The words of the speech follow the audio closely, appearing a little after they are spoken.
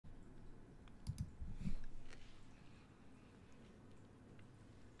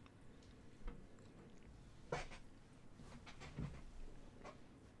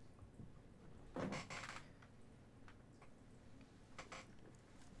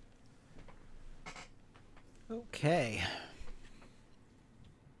Okay.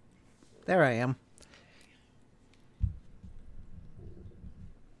 There I am.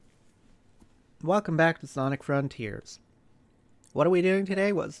 Welcome back to Sonic Frontiers. What are we doing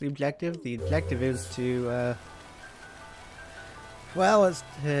today? What's the objective? The objective is to, well, it's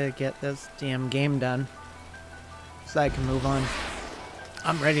to get this damn game done. So I can move on.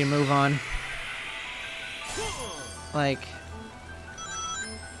 I'm ready to move on. Like,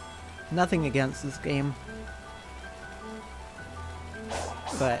 nothing against this game.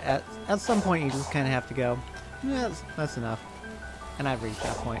 But at some point you just kind of have to go, yeah, that's enough. And I've reached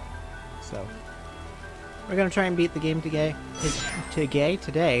that point. So, we're going to try and beat the game today.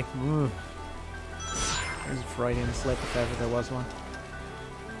 Today. Ooh. There's a Freudian slip if ever there was one.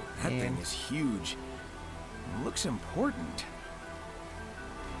 That thing is huge. It looks important.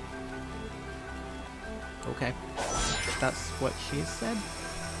 Okay. That's what she said.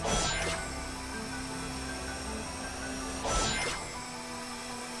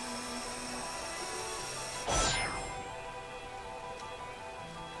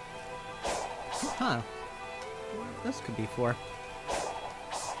 Huh. This could be for.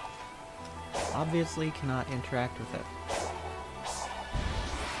 Obviously cannot interact with it.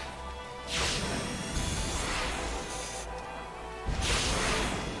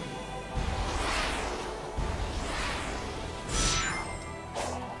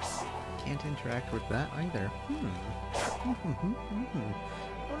 Can't interact with that either. I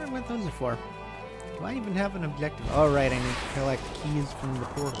wonder what those are for. Do I even have an objective? Oh right, I need to collect keys from the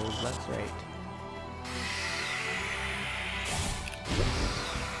portals, that's right.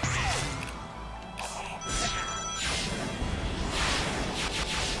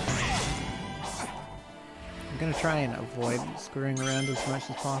 I'm gonna try and avoid screwing around as much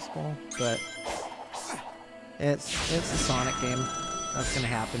as possible, but it's a Sonic game. That's gonna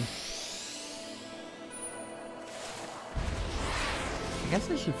happen. I guess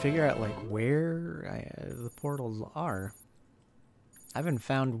I should figure out like where the portals are. I haven't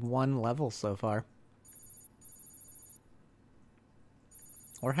found one level so far.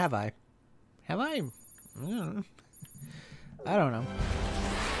 Or have I? Have I? I don't know.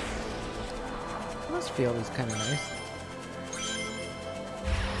 This field is kind of nice.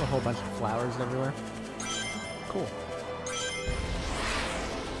 A whole bunch of flowers everywhere. Cool.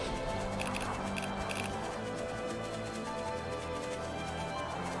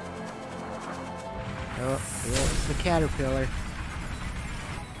 Oh, yeah, it's the caterpillar.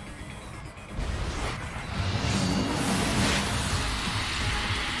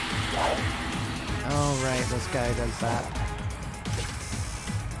 Oh, right, this guy does that.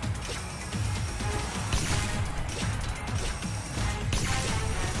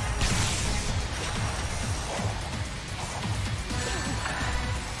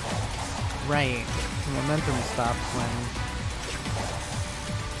 Right, the momentum stops when...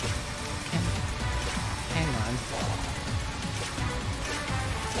 Hang on.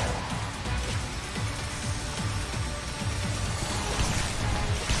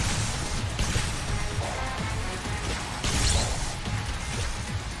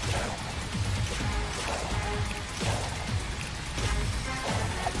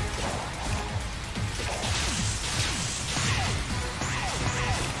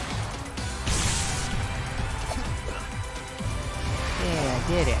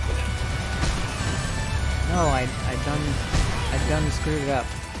 Did it. No, I done screwed it up.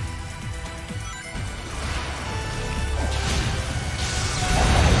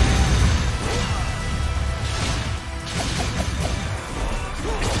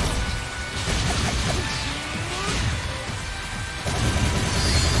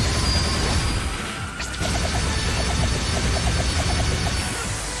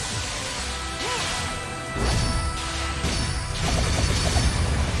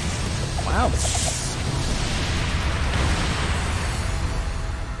 Wow.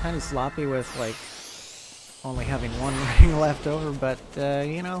 Kind of sloppy with, like, only having one ring left over, but,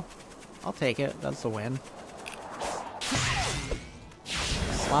 you know, I'll take it. That's a win.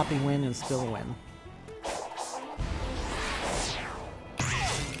 A sloppy win is still a win.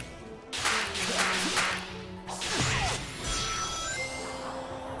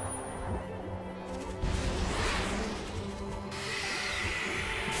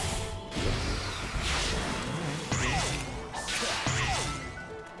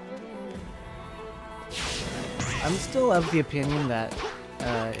 I'm still of the opinion that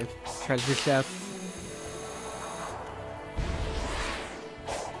if treasure chests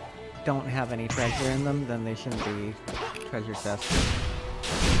don't have any treasure in them, then they shouldn't be treasure chests.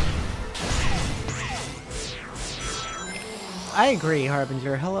 I agree,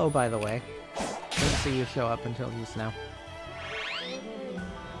 Harbinger. Hello, by the way. Didn't see you show up until just now.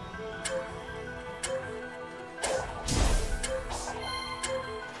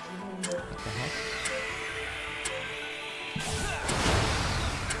 What the heck?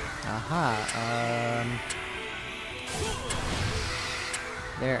 Aha,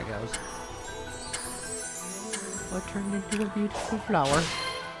 there it goes. What turned into a beautiful flower?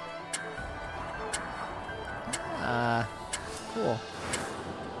 Cool.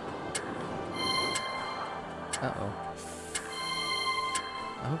 Uh-oh.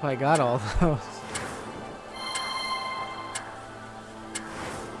 I hope I got all those.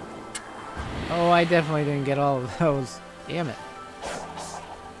 Oh, I definitely didn't get all of those. Damn it.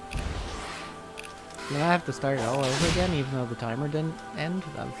 Did I have to start it all over again, even though the timer didn't end?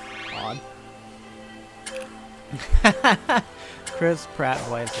 That's odd. Chris Pratt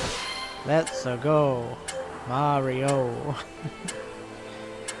voices. Let's go, Mario.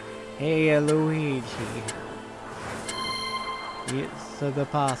 Hey, Luigi. It's the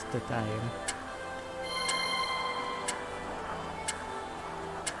pasta time.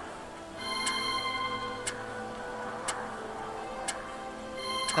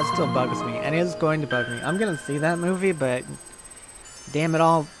 That still bugs me, and it's going to bug me. I'm gonna see that movie, but damn it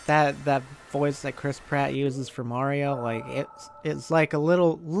all, that voice that Chris Pratt uses for Mario, like it's like a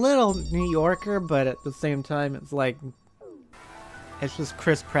little New Yorker, but at the same time, it's like it's just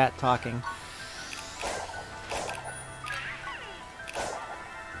Chris Pratt talking.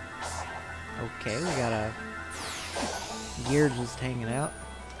 Okay, we got a gear just hanging out.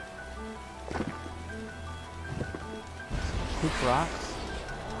 Hoop rocks.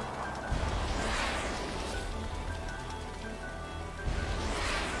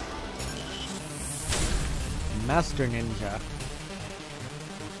 Master Ninja.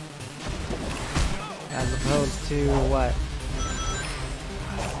 As opposed to what?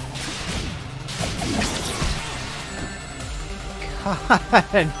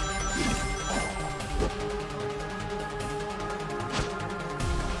 God!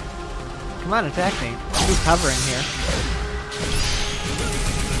 Come on, attack me. Who's hovering here?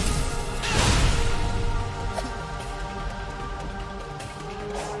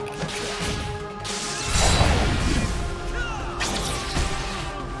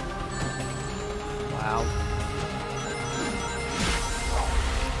 Wow.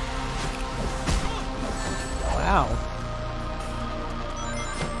 Wow.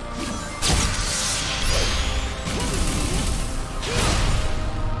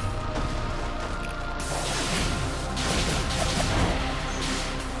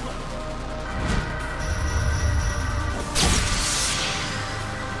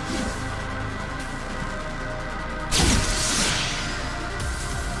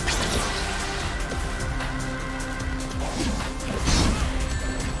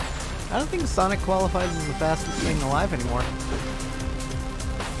 I don't think Sonic qualifies as the fastest thing alive anymore.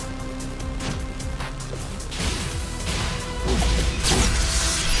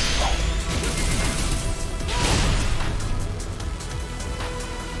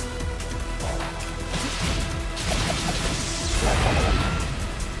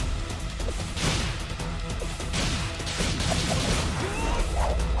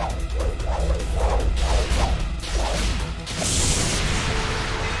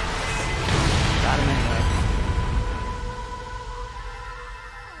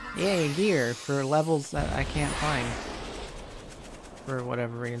 Yay, gear for levels that I can't find. For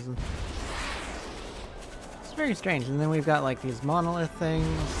whatever reason. It's very strange. And then we've got like these monolith things.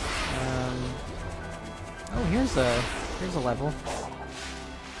 Oh, here's a level.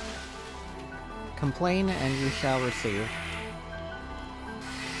 Complain and you shall receive.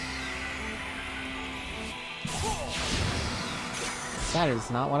 That is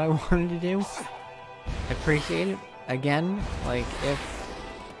not what I wanted to do. I appreciate it. Again, like, if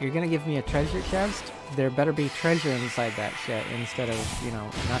you're gonna give me a treasure chest, there better be treasure inside that shit instead of, you know,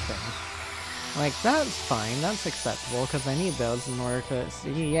 nothing. Like, that's fine, that's acceptable, because I need those in order to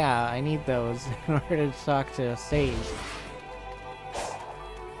see, yeah, I need those in order to talk to Sage.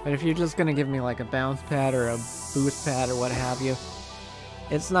 But if you're just gonna give me, like, a bounce pad or a boost pad or what have you,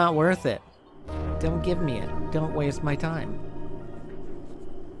 it's not worth it. Don't give me it. Don't waste my time.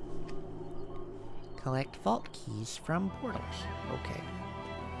 Collect vault keys from portals. Okay.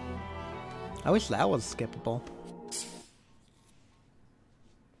 I wish that was skippable.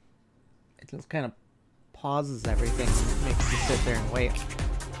 It just kind of pauses everything and makes you sit there and wait.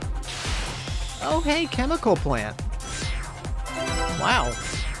 Oh, hey, chemical plant. Wow.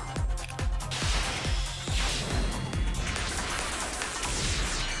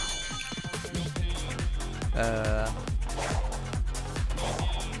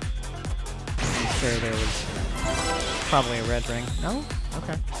 sure there was probably a red ring. No?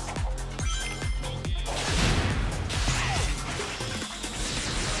 Okay.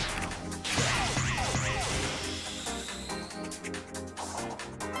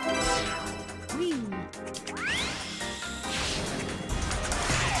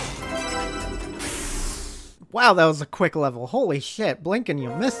 Wow, that was a quick level. Holy shit, blink and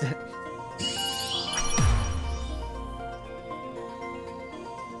you'll miss it.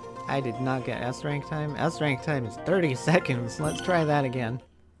 I did not get S rank time. S rank time is 30 seconds. Let's try that again.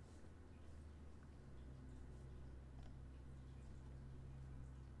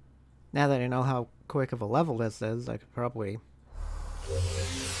 Now that I know how quick of a level this is, I could probably...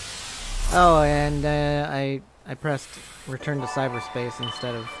 Oh, and I pressed return to cyberspace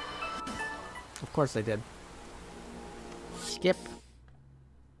instead of... Of course I did. Skip.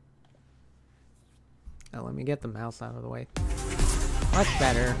 Oh, let me get the mouse out of the way. Much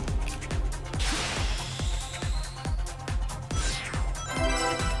better.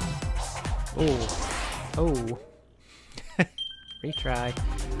 Oh. Oh. Retry.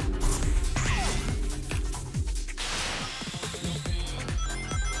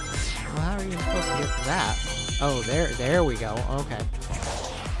 Well, how are you supposed to get that? Oh, there we go. Okay.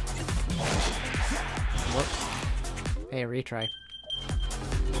 Whoops. Hey, retry.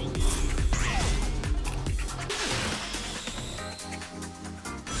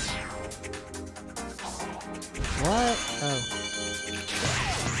 What? Oh.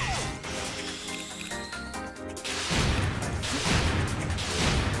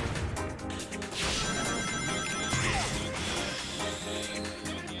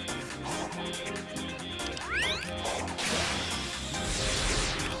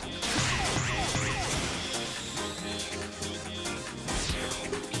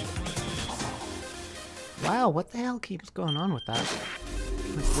 Wow, what the hell keeps going on with that?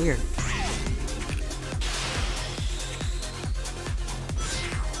 That's weird.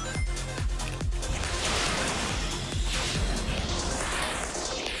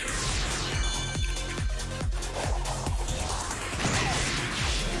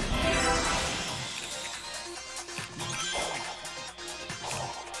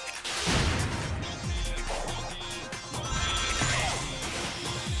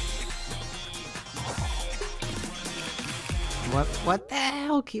 What the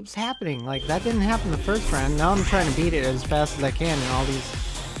hell keeps happening? Like, that didn't happen the first round. Now I'm trying to beat it as fast as I can, and all these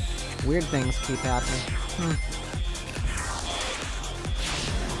weird things keep happening.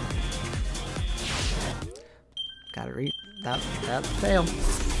 Gotta read that fail.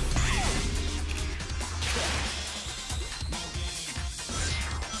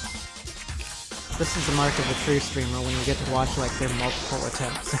 This is the mark of a true streamer when you get to watch like their multiple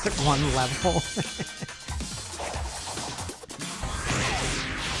attempts at one level.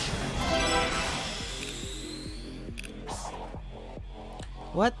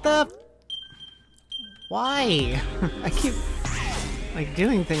 What the? Why? I keep, like,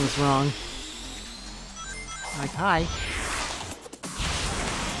 doing things wrong. Like, hi.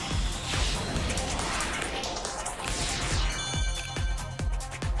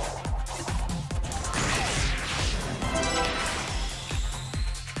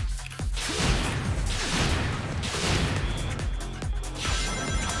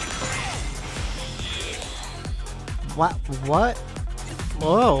 What?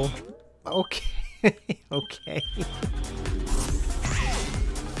 Whoa. Okay. Okay.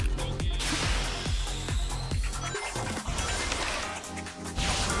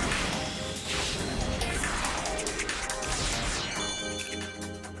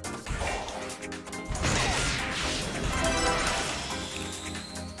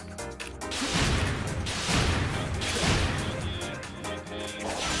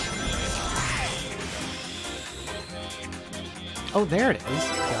 Oh, there it is.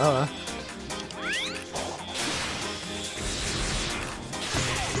 Duh.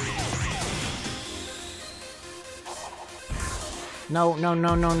 No, no,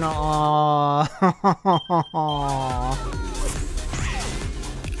 no, no, no.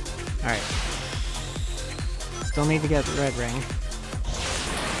 Alright. Still need to get the red ring.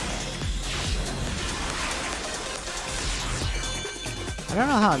 I don't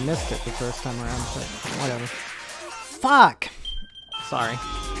know how I missed it the first time around, but whatever. Fuck! Sorry.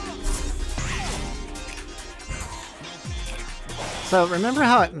 So, remember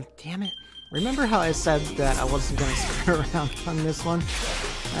how damn it. Remember how I said that I wasn't gonna screw around on this one?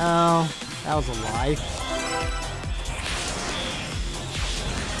 Oh, that was a lie.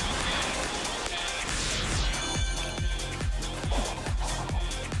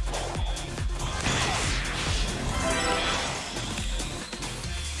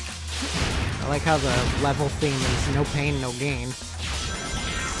 like how the level theme is no pain, no gain.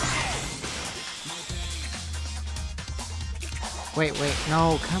 Wait,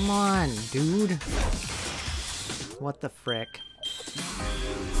 no, come on, dude. What the frick?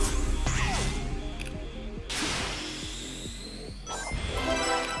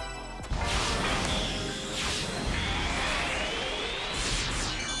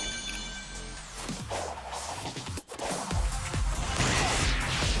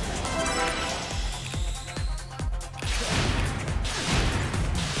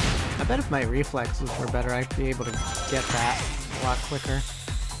 I bet if my reflexes were better, I'd be able to get that a lot quicker.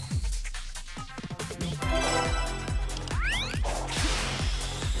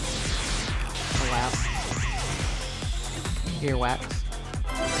 Alas. Earwax.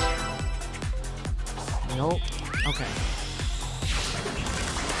 Nope. Okay.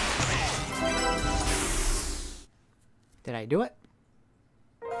 Did I do it?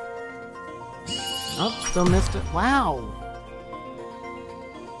 Oh, still missed it. Wow!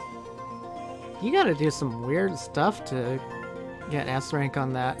 You gotta do some weird stuff to get S rank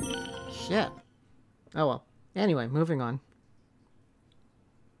on that. Shit. Oh well. Anyway, moving on.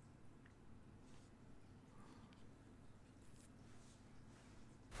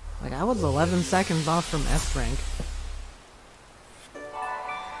 Like, I was 11 seconds off from S rank.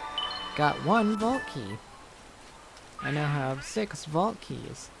 Got 1 vault key. I now have 6 vault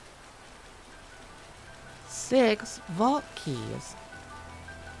keys. 6 vault keys.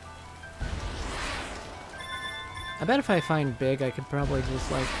 I bet if I find big, I could probably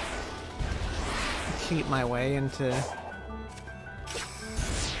just, like, cheat my way into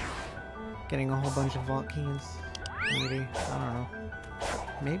getting a whole bunch of vault keys. Maybe. I don't know.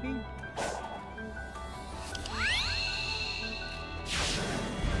 Maybe?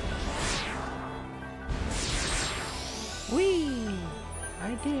 Whee!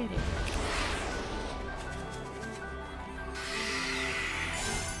 I did it.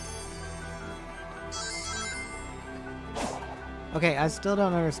 Okay, I still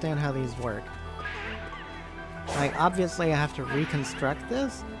don't understand how these work. Like, obviously I have to reconstruct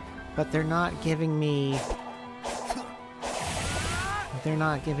this, but they're not giving me... They're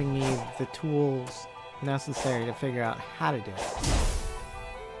not giving me the tools necessary to figure out how to do it.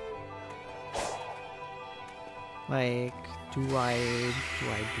 Like, do I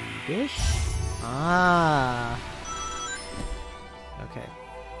do this? Ah! Okay.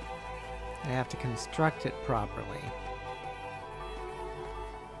 I have to construct it properly.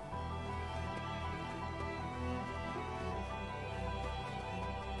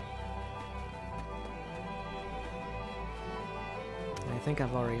 I think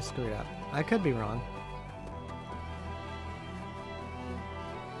I've already screwed up. I could be wrong.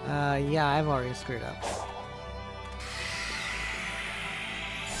 Yeah, I've already screwed up.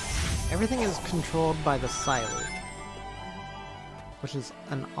 Everything is controlled by the silo, which is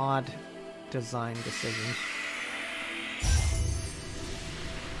an odd design decision.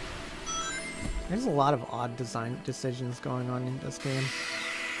 There's a lot of odd design decisions going on in this game.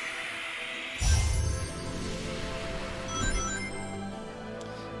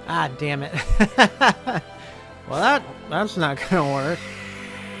 Ah, damn it. Well, that's not gonna work.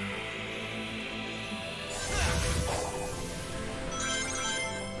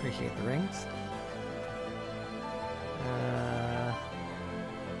 Appreciate the rings.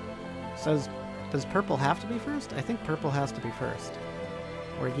 Does purple have to be first? I think purple has to be first.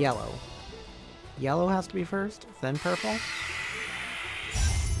 Or yellow. Yellow has to be first, then purple.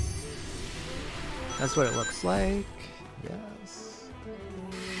 That's what it looks like. Yes.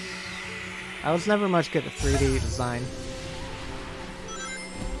 I was never much good at 3D design.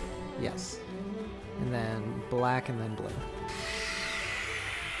 Yes. And then black and then blue.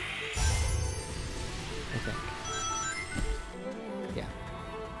 I think. Yeah.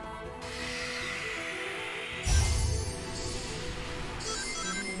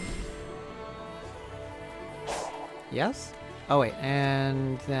 Yes? Oh wait,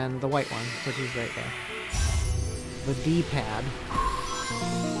 and then the white one, which is right there. The D-pad.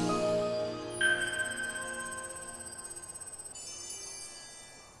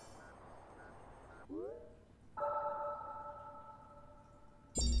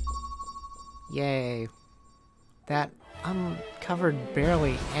 Yay. That uncovered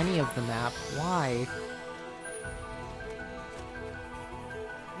barely any of the map. Why?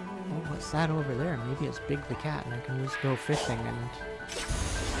 Oh, what's that over there? Maybe it's Big the Cat and I can just go fishing and...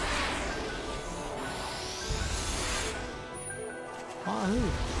 Wahoo!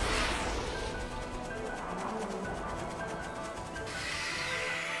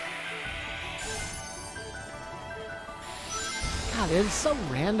 God, it's so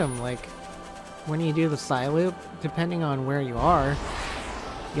random, like... when you do the Psyloop, depending on where you are,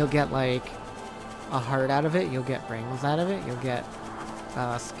 you'll get like a heart out of it, you'll get rings out of it, you'll get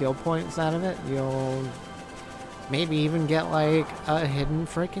skill points out of it, you'll maybe even get like a hidden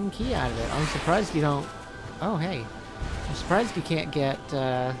frickin' key out of it. I'm surprised you don't... Oh, hey. I'm surprised you can't get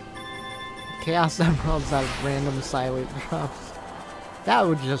Chaos Emeralds out of random Psyloop drops. That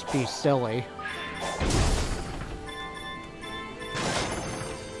would just be silly.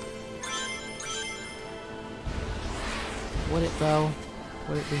 Would it though?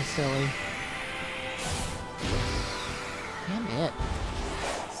 Would it be silly? Damn it.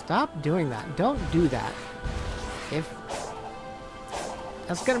 Stop doing that. Don't do that. If...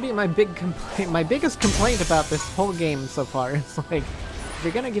 That's gonna be my big complaint. My biggest complaint about this whole game so far is like, if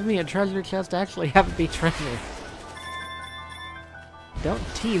you're gonna give me a treasure chest, actually have it be treasure. Don't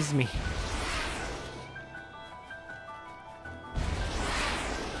tease me.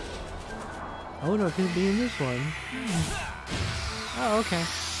 Oh no, it could be in this one. Oh, okay.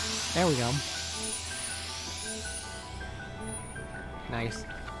 There we go. Nice.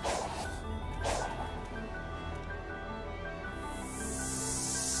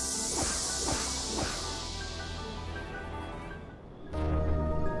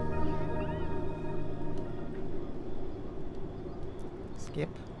 Skip,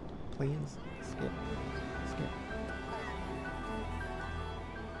 please. Skip. Skip.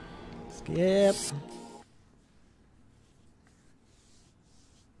 Skip.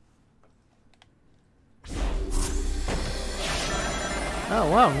 Oh,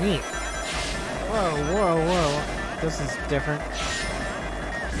 whoa, neat. Whoa. This is different.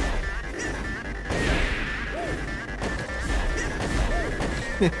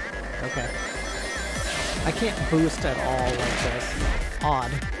 Okay. I can't boost at all like this.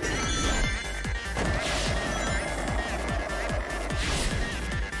 Odd.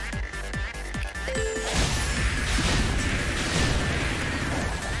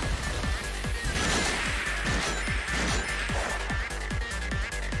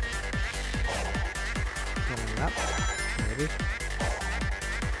 Coming up, maybe.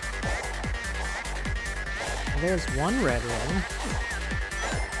 There's one red ring.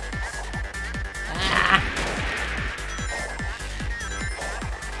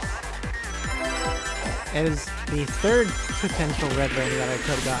 It is the third potential red ring that I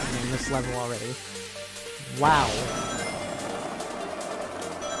could have gotten in this level already. Wow.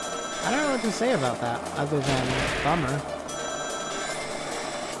 I don't know what to say about that, other than bummer.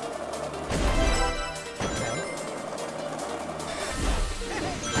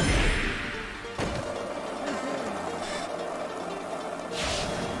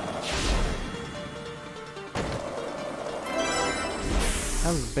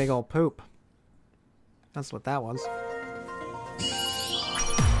 That was a big old poop. That's what that was.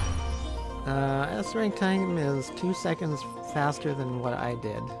 S-rank time is 2 seconds faster than what I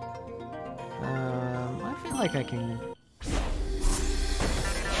did. I feel like I can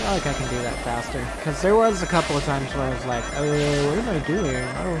do that faster. Because there was a couple of times where I was like, oh, what am I doing?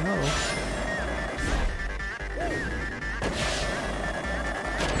 I don't know.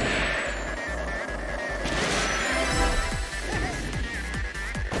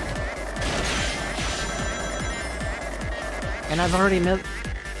 And I've already missed...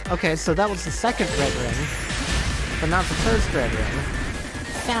 Okay, so that was the second red ring, but not the first red ring.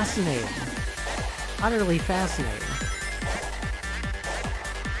 Fascinating. Utterly fascinating.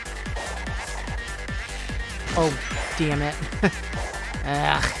 Oh, damn it.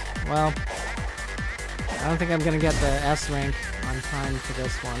 Well, I don't think I'm gonna get the S rank on time for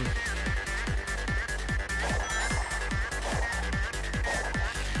this one.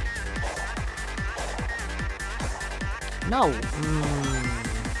 No!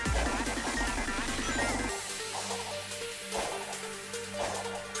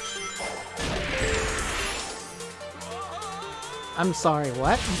 I'm sorry,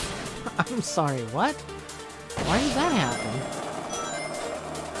 what? I'm sorry, what? Why did that happen?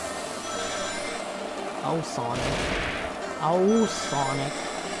 Oh, Sonic. Oh, Sonic.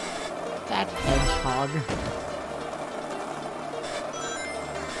 That hedgehog.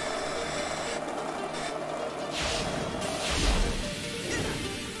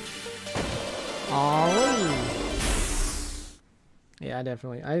 Ollie. Yeah,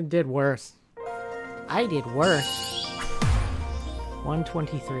 I did worse. I did worse.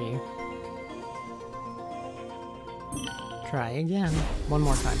 123. Try again. One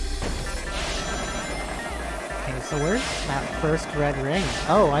more time. Okay, so where's that first red ring?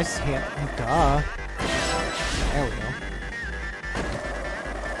 Oh, I see it. Duh. There we go.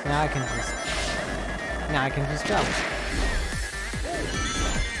 Now I can just go.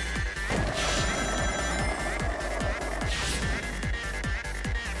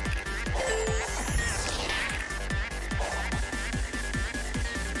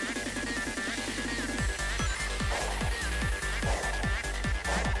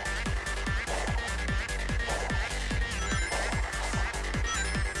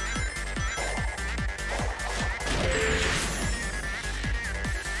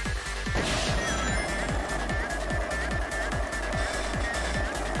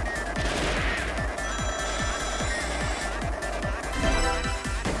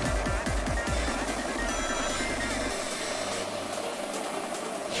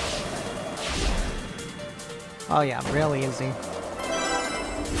 Oh yeah, real easy.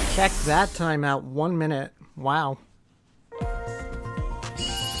 Check that time out, 1 minute. Wow.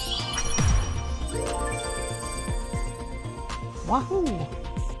 Wahoo!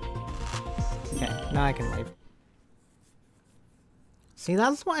 Okay, now I can leave. See,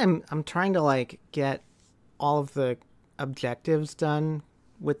 that's why I'm trying to like get all of the objectives done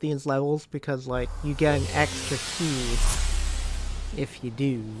with these levels, because like you get an extra key if you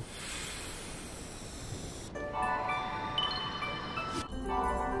do.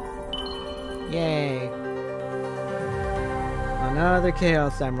 Yay. Another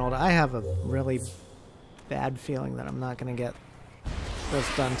Chaos Emerald. I have a really bad feeling that I'm not gonna get this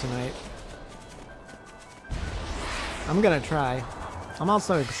done tonight. I'm gonna try. I'm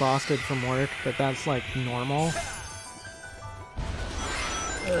also exhausted from work, but that's like normal.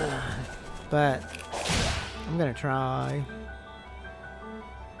 But I'm gonna try.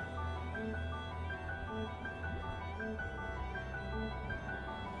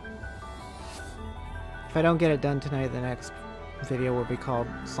 If I don't get it done tonight, the next video will be called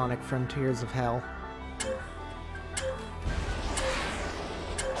Sonic Frontiers of Hell.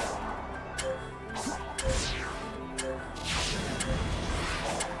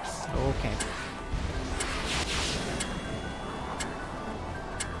 Okay.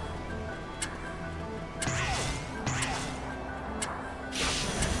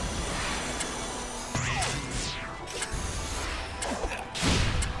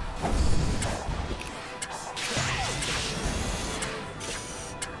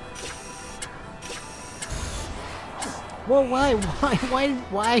 Well, why?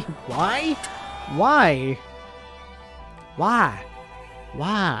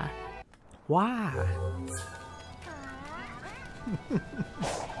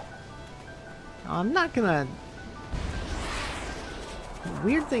 I'm not gonna...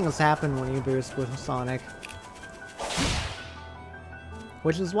 Weird things happen when you boost with Sonic.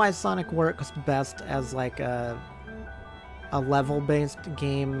 Which is why Sonic works best as like a level-based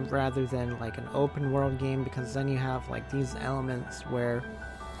game rather than like an open-world game, because then you have like these elements where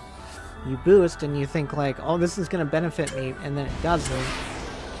you boost and you think like, oh, this is gonna benefit me, and then it doesn't,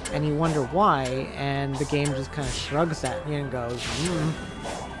 and you wonder why, and the game just kind of shrugs at you and goes,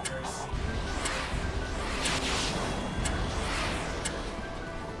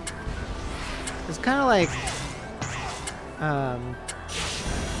 It's kind of like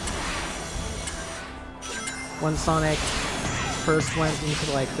when Sonic first went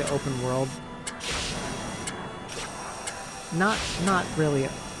into like the open world. Not really.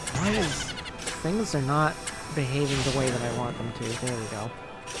 Why is things are not behaving the way that I want them to? There we go.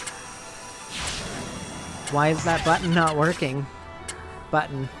 Why is that button not working?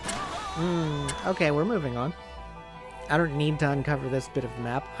 Button. Okay, we're moving on. I don't need to uncover this bit of the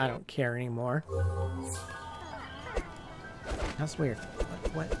map. I don't care anymore. That's weird.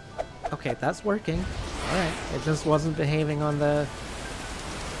 What? Okay, that's working. Alright, it just wasn't behaving on the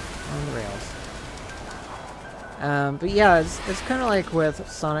rails. But yeah, it's kind of like with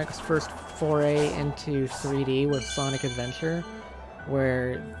Sonic's first foray into 3D with Sonic Adventure,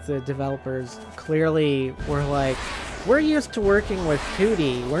 where the developers clearly were like, we're used to working with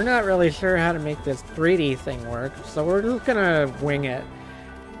 2D, we're not really sure how to make this 3D thing work, so we're just gonna wing it.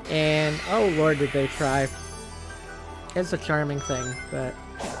 And oh lord, did they try. It's a charming thing, but...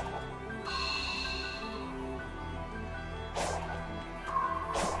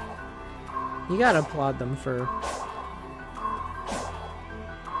 You gotta applaud them for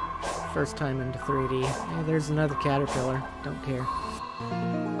first time into 3D. Hey, there's another caterpillar. Don't care.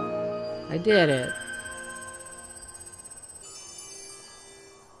 I did it.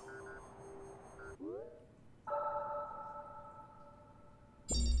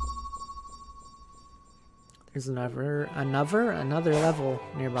 There's another level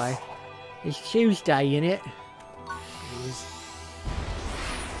nearby. There's Tuesday in it. Jeez.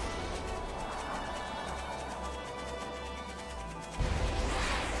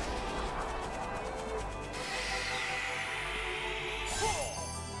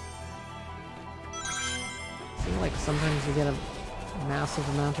 Like sometimes you get a massive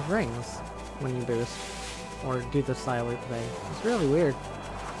amount of rings when you boost or do the Psyloop thing. It's really weird.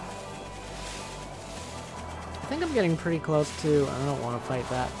 I think I'm getting pretty close to... I don't want to fight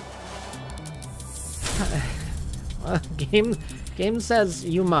that. Well, game says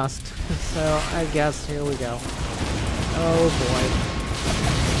you must, so I guess here we go. Oh boy.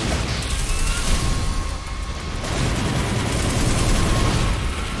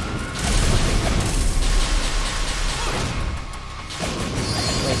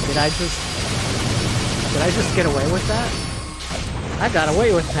 Did I just get away with that? I got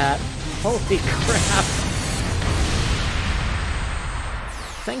away with that. Holy crap.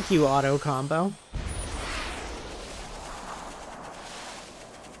 Thank you, auto combo.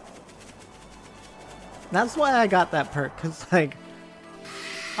 That's why I got that perk, because, like,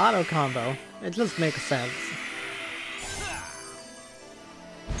 auto combo, it just makes sense.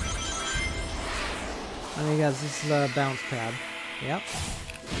 And you guys, this is a bounce pad. Yep.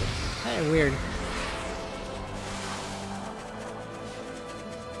 Hey, weird.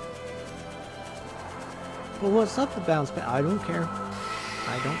 Well, what's up with bounce pad? I don't care.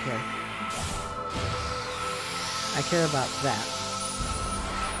 I don't care. I care about that.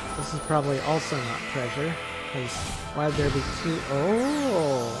 This is probably also not treasure, because why'd there be two?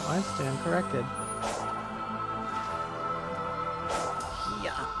 Oh, I stand corrected.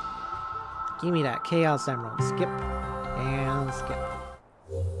 Yeah. Give me that Chaos Emerald. Skip. And skip.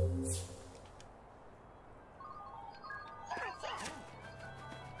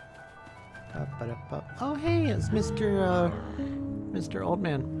 Oh, hey, it's Mr.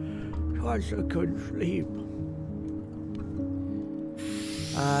 Oldman. Gosh, I couldn't sleep.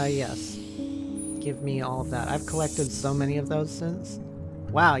 Yes. Give me all of that. I've collected so many of those since.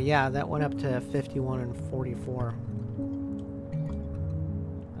 Wow, yeah, that went up to 51 and 44.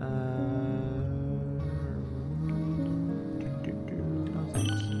 No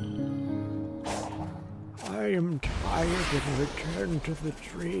thanks. I am tired and return to the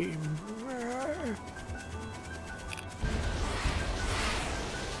dream.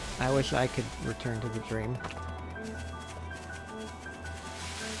 I wish I could return to the dream.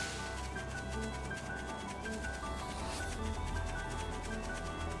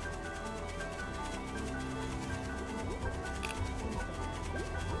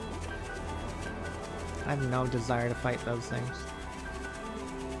 I have no desire to fight those things.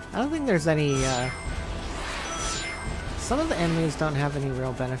 I don't think there's any, some of the enemies don't have any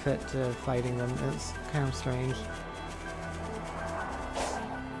real benefit to fighting them. It's kind of strange.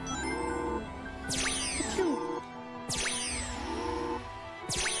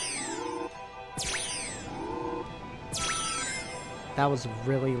 That was a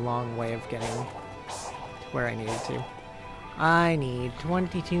really long way of getting to where I needed to. I need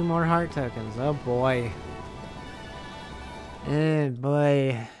 22 more heart tokens. Oh boy. Oh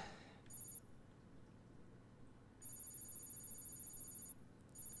boy.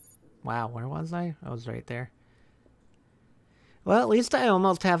 Wow, where was I? I was right there. Well, at least I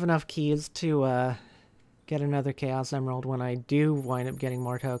almost have enough keys to get another Chaos Emerald when I do wind up getting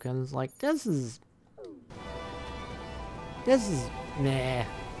more tokens. Like, this is meh.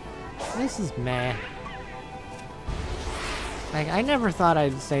 This is meh. Like, I never thought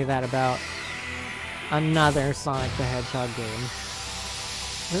I'd say that about another Sonic the Hedgehog game.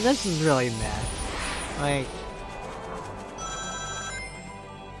 But this is really meh. Like,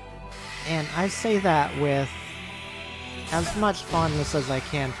 and I say that with as much fondness as I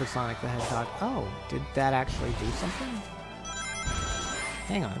can for Sonic the Hedgehog. Oh, did that actually do something?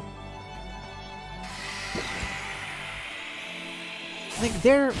 Hang on. Like,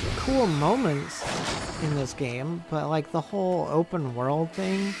 there are cool moments in this game, but like the whole open world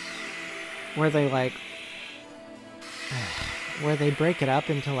thing, where they like, where they break it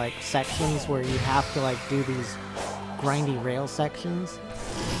up into like sections where you have to like do these grindy rail sections.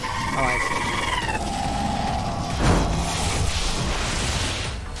 Oh, I see.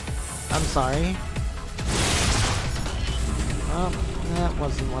 I'm sorry. Well, that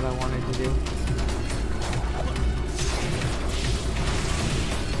wasn't what I wanted to do.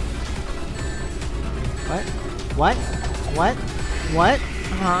 What? What? What? What?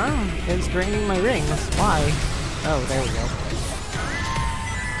 Huh? It's draining my rings. Why? Oh, there we go.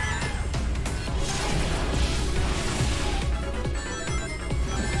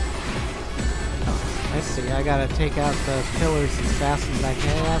 Oh, I see. I gotta take out the pillars as fast as I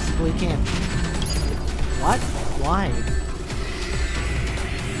possibly can. What? Why?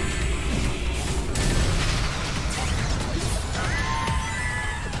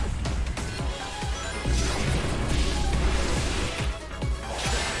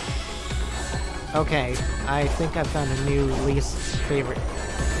 Okay, I think I found a new least favorite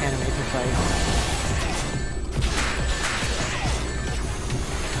enemy to fight. What?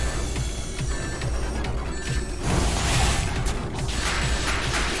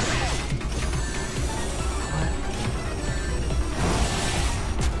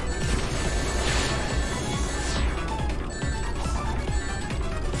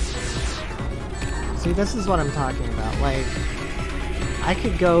 See, this is what I'm talking about, like, I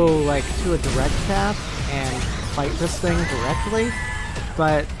could go, like, to a direct path and fight this thing directly,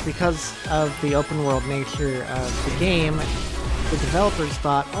 but because of the open world nature of the game, the developers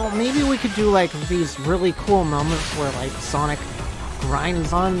thought, oh, maybe we could do, like, these really cool moments where, like, Sonic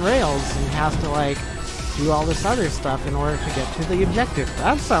grinds on rails and has to, like, do all this other stuff in order to get to the objective.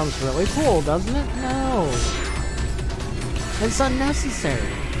 That sounds really cool, doesn't it? No. It's unnecessary.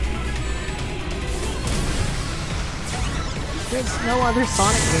 There's no other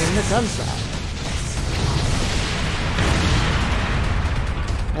Sonic game that does that.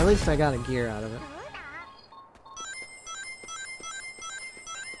 At least I got a gear out of it.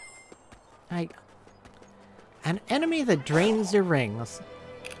 An enemy that drains your ring.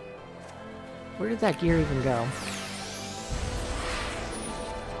 Where did that gear even go?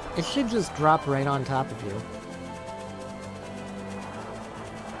 It should just drop right on top of you.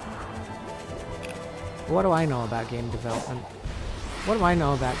 What do I know about game development? What do I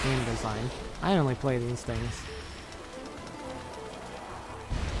know about game design? I only play these things.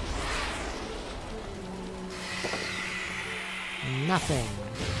 Nothing.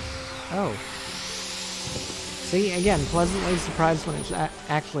 Oh. See, again, pleasantly surprised when it's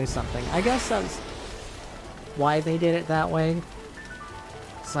actually something. I guess that's why they did it that way.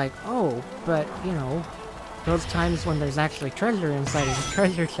 It's like, oh, but, you know, those times when there's actually treasure inside of the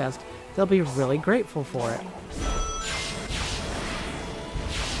treasure chest, they'll be really grateful for it.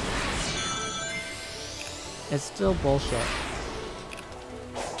 It's still bullshit.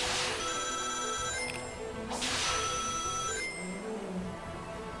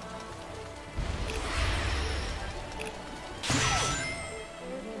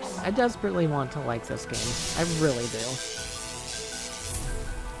 I desperately want to like this game. I really do.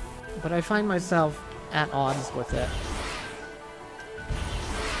 But I find myself at odds with it.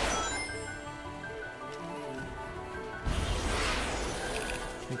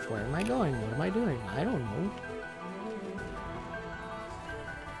 Like, where am I going? What am I doing? I don't know.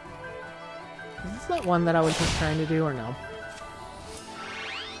 Is this that one that I was just trying to do, or no?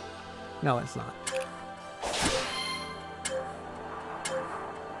 No, it's not.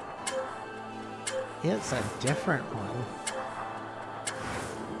 It's a different one.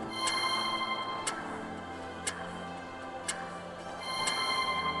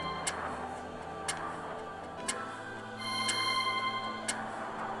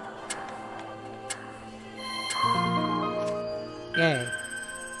 Yay.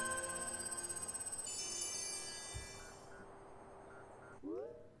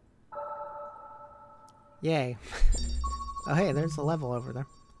 Yay. Oh hey, there's a level over there.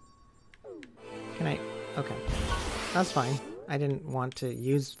 Can I... Okay. That's fine. I didn't want to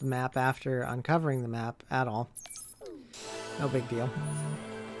use the map after uncovering the map at all. No big deal.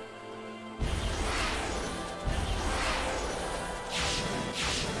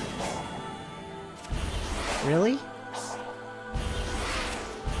 Really?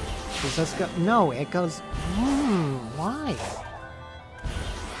 Does this go... No, it goes... why?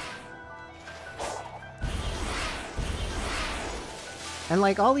 And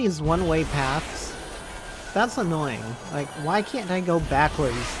like all these one-way paths, that's annoying. Like, why can't I go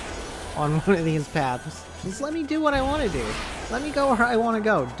backwards on one of these paths? Just let me do what I want to do. Let me go where I want to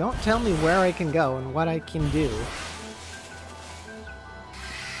go. Don't tell me where I can go and what I can do.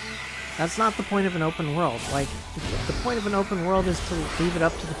 That's not the point of an open world. Like, the point of an open world is to leave it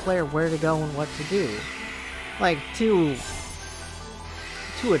up to the player where to go and what to do. Like, to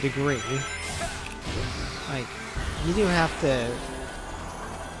a degree. Like, you do have to...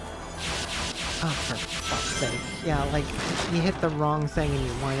 Oh, for fuck's sake. Yeah, like, you hit the wrong thing and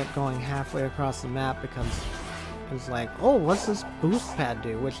you wind up going halfway across the map because it was like, oh, what's this boost pad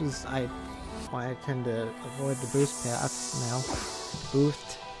do? Which is why I tend to avoid the boost pads now.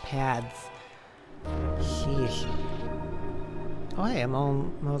 Boost pads. Sheesh. Oh, hey, I'm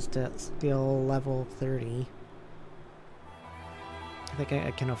almost at skill level 30. I think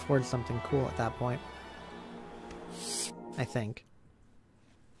I can afford something cool at that point. I think.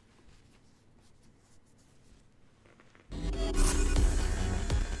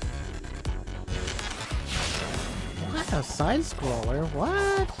 What? A side scroller?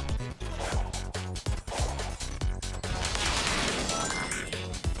 What?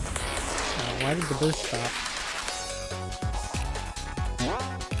 Why did the boost stop?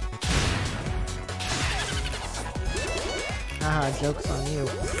 Haha, joke's on you.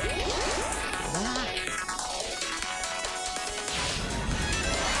 Ah.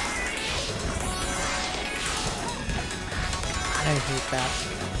 I hate that.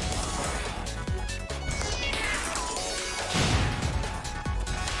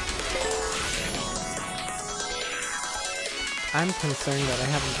 I'm concerned that I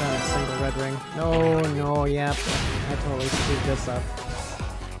haven't found a single red ring. No, yep. I totally screwed this up.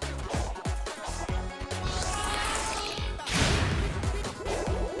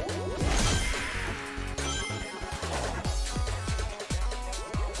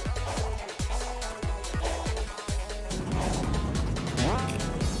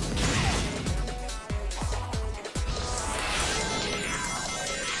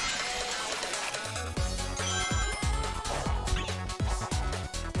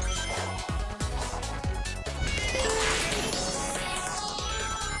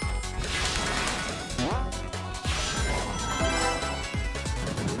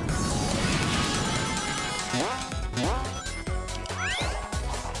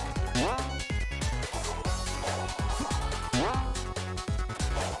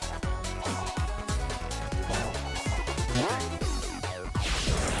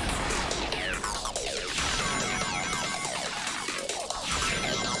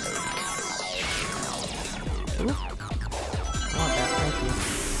 Oop. I want that, thank you.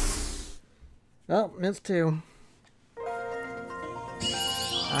 Oh, missed 2.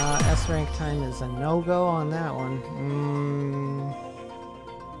 S rank time is a no-go on that one.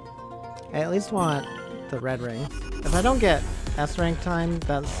 I at least want the red rings. If I don't get S rank time,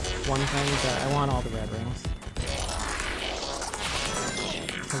 that's one thing, but I want all the red rings.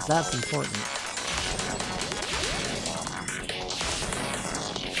 Because that's important.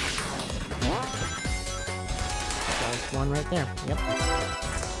 There's one right there. Yep.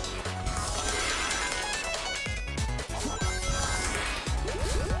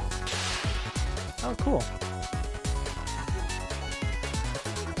 Oh, cool.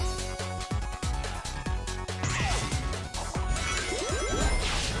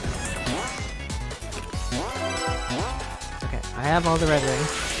 Okay, I have all the red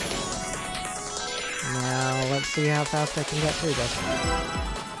rings. Now, let's see how fast I can get through this.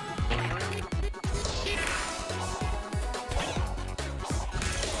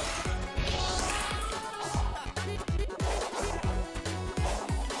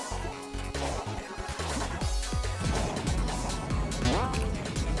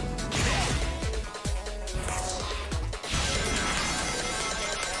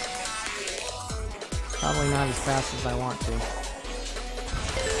 Probably not as fast as I want to.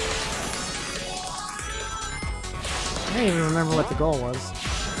 I don't even remember what the goal was.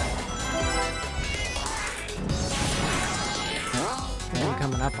 I'm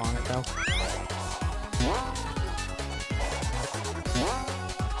coming up on it though.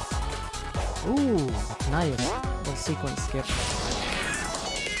 Ooh, nice. Little sequence skip.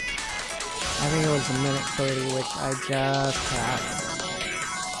 I think it was a minute 30, which I just passed.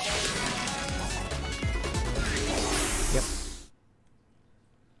 Yep.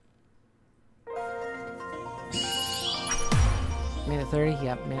 Minute 30?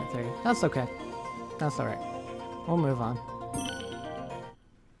 Yep, minute 30. That's okay. That's alright. We'll move on.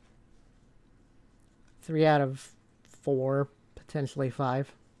 3 out of 4, potentially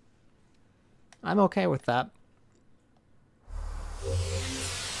 5. I'm okay with that.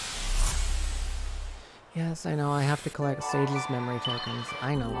 Yes, I know, I have to collect Sage's memory tokens.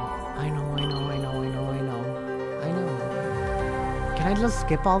 I know. I know. Can I just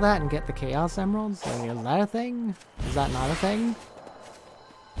skip all that and get the Chaos Emeralds? Like, is that a thing? Is that not a thing?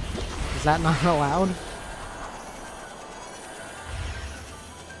 Is that not allowed?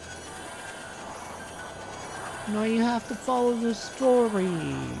 No, you have to follow the story.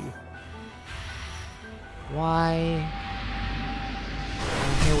 Why?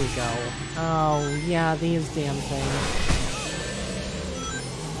 Oh, here we go. Oh, yeah, these damn things.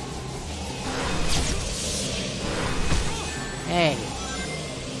 Hey.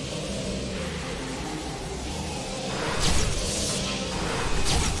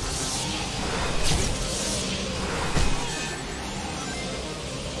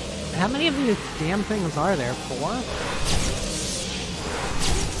 How many of these damn things are there? 4?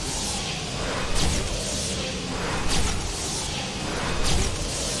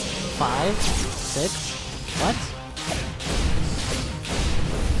 5? 6? What?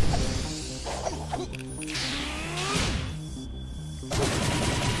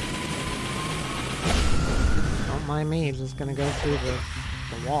 Don't mind me, just gonna go through the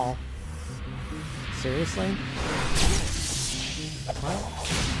wall. Seriously? Well,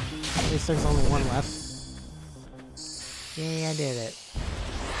 at least there's only one left. Yay, I did it.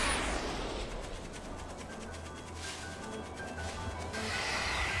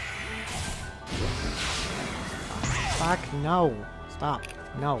 Fuck, no. Stop.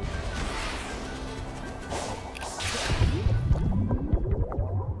 No.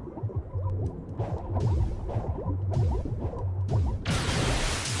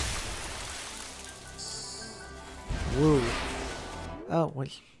 Woo. Oh,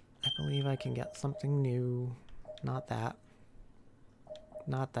 wait. I believe I can get something new. Not that.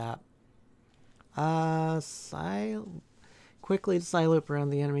 Not that. Quickly Psyloop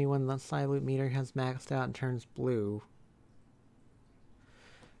around the enemy when the Psyloop meter has maxed out and turns blue.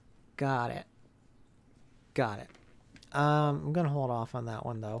 Got it. Got it. I'm gonna hold off on that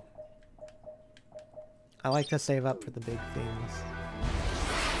one though. I like to save up for the big things.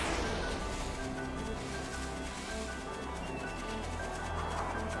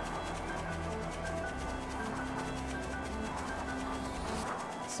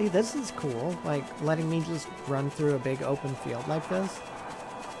 See, this is cool, like, letting me just run through a big open field like this.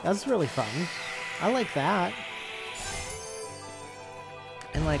 That's really fun. I like that.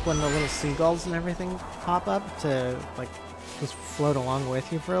 And, like, when the little seagulls and everything pop up to, like, just float along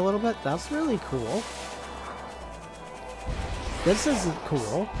with you for a little bit, that's really cool. This isn't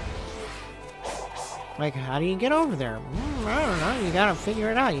cool. Like, how do you get over there? I don't know. You gotta figure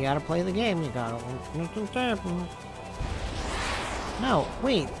it out. You gotta play the game. You gotta... No,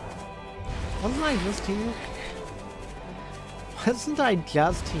 wait. Wasn't I just here? Wasn't I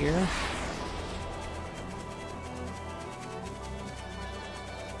just here?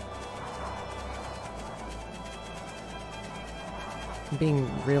 I'm being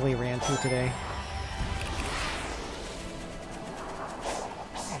really ranty today.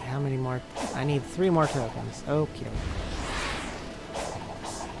 How many more? I need 3 more tokens. Okay. I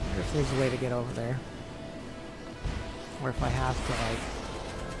wonder if there's a way to get over there. Or if I have to, like,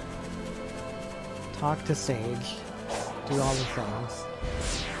 talk to Sage, do all the things.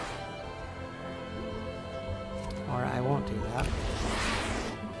 Or I won't do that.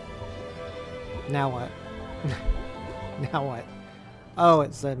 Now what? Now what? Oh,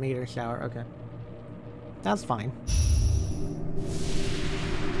 it's the meteor shower. Okay. That's fine.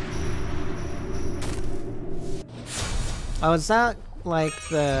 Oh, is that like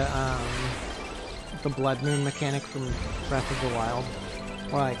the Blood Moon mechanic from Breath of the Wild?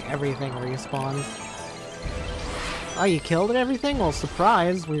 Where like everything respawns? Oh, you killed everything? Well,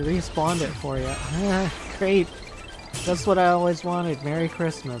 surprise, we respawned it for you. Great. That's what I always wanted. Merry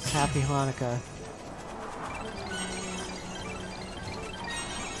Christmas. Happy Hanukkah.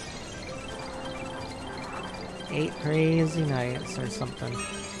 Eight crazy nights or something.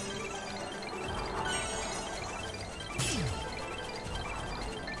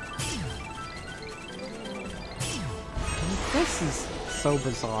 This is so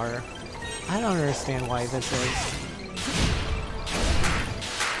bizarre. I don't understand why this is.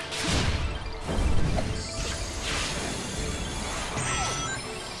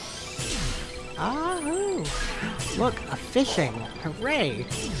 Ahoo! Look, a fishing! Hooray!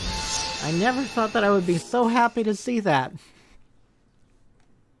 I never thought that I would be so happy to see that.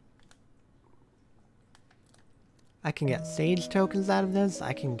 I can get Sage tokens out of this.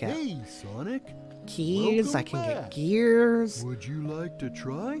 I can get Sonic. keys. I can get gears. Would you like to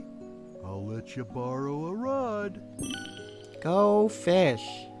try? I'll let you borrow a rod. Go fish.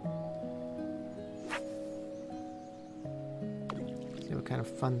 See what kind of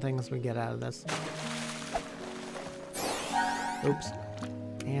fun things we get out of this. Oops.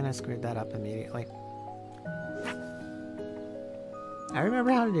 And I screwed that up immediately. I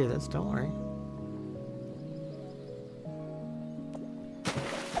remember how to do this, don't worry.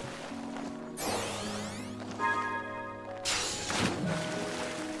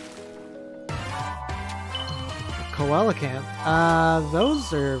 Coelacanth.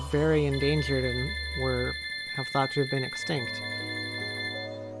 Those are very endangered and have thought to have been extinct.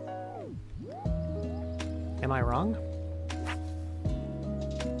 Am I wrong?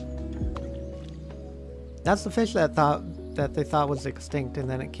 That's the fish that they thought was extinct, and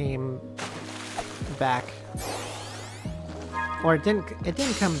then it came back. Or it didn't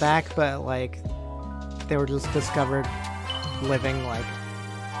come back, but like they were just discovered living like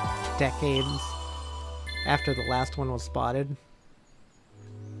decades after the last one was spotted.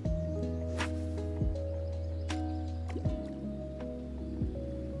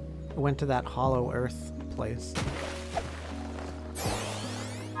 I went to that Hollow Earth place.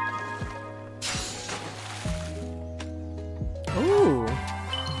 Ooh!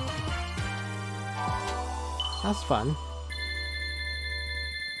 That's fun.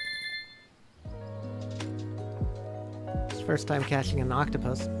 It's the first time catching an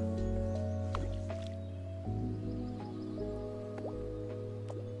octopus.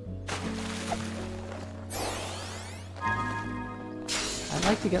 I'd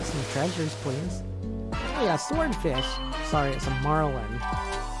like to get some treasures, please. Oh yeah, swordfish! Sorry, it's a marlin.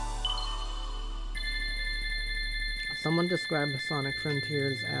 Someone described Sonic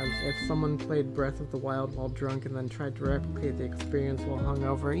Frontiers as if someone played Breath of the Wild while drunk and then tried to replicate the experience while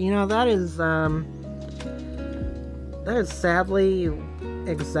hungover. You know, that is sadly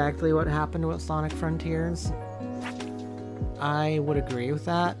exactly what happened with Sonic Frontiers. I would agree with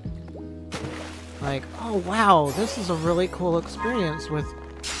that. Like, oh wow, this is a really cool experience with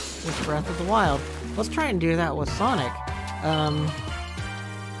Breath of the Wild. Let's try and do that with Sonic.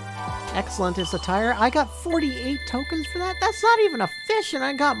 Excellent, it's a tire. I got 48 tokens for that? That's not even a fish, and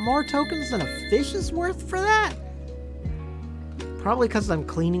I got more tokens than a fish is worth for that? Probably because I'm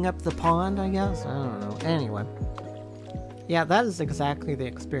cleaning up the pond, I guess? I don't know. Anyway. Yeah, that is exactly the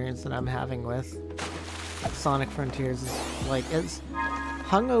experience that I'm having with Sonic Frontiers. Like, it's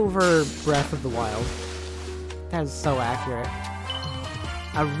hungover Breath of the Wild. That is so accurate.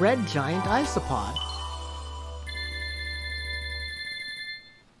 A red giant isopod.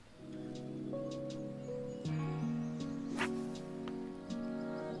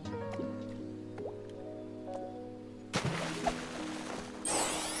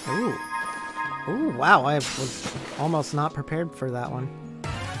 Ooh. Ooh, wow, I was almost not prepared for that one.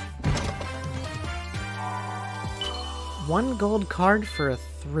 1 gold card for a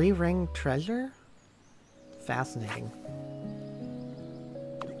 3-ring treasure? Fascinating.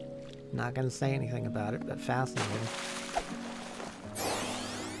 Not gonna say anything about it, but fascinating.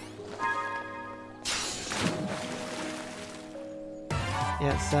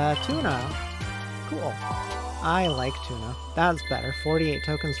 It's tuna. Cool. I like tuna. That's better. 48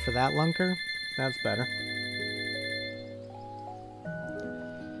 tokens for that lunker. That's better.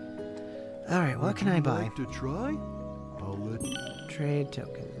 Alright, what can I buy? Like to try? I'll let you. Trade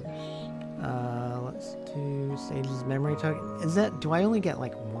tokens. Let's do Sage's memory token. Is that, do I only get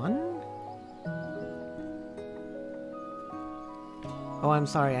like 1? Oh, I'm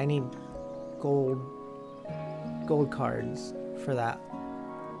sorry, I need gold cards for that.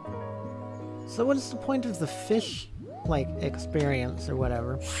 So what is the point of the fish, like, experience or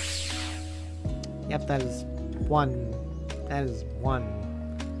whatever? Yep, that is 1. That is 1.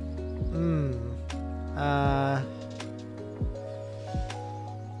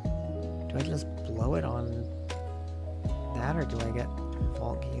 Do I just blow it on that, or do I get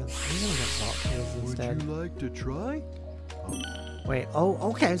vault keys? I'm gonna get vault keys instead. Would you like to try? Wait, oh,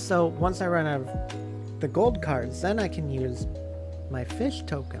 okay, so once I run out of the gold cards, then I can use my fish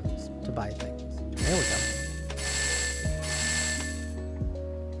tokens to buy things. There we go.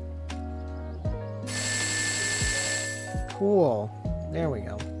 Cool. There we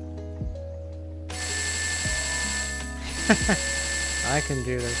go. I can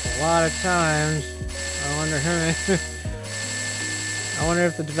do this a lot of times. I wonder how many... I wonder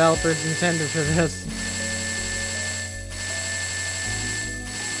if the developers intended for this.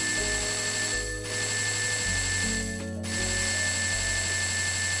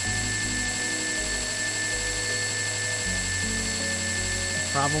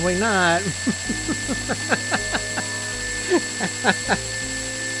 Probably not.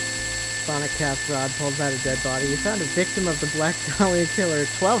 Sonic Cast Rod pulls out a dead body. You found a victim of the Black Dahlia Killer.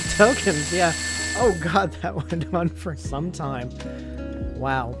 12 tokens, yeah. Oh god, that went on for some time.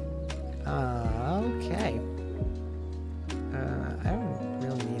 Wow. Okay. I don't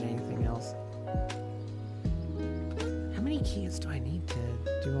really need anything else. How many keys do I need to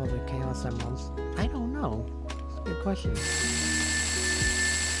do all the Chaos Emeralds? I don't know. It's a good question.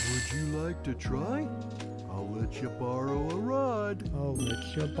 Would you like to try? I'll let you borrow a rod. I'll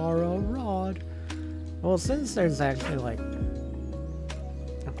let you borrow a rod. Well, since there's actually, like,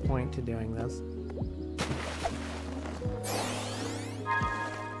 a point to doing this.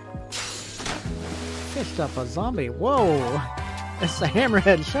 Fished up a zombie. Whoa! It's a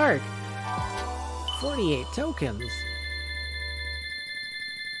hammerhead shark. 48 tokens.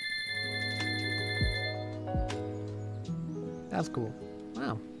 That's cool.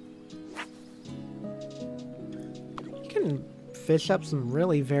 Wow. You can fish up some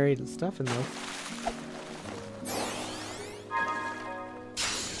really varied stuff in this.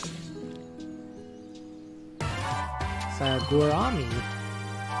 It's a gourami.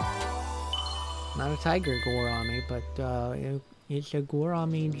 Not a tiger gourami, but it's a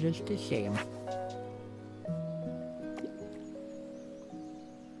gourami just the same.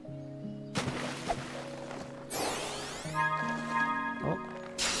 Oh.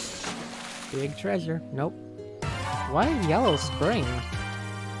 Big treasure. Nope. Why Yellow Spring?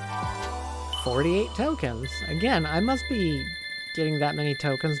 48 tokens. Again, I must be getting that many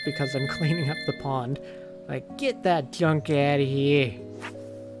tokens because I'm cleaning up the pond. Like, get that junk out of here.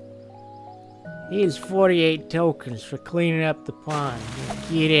 Here's 48 tokens for cleaning up the pond.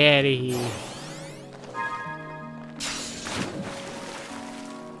 Get out of here.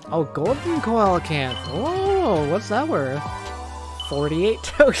 Oh, golden coelacanth. Oh, what's that worth? 48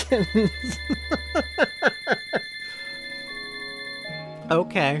 tokens.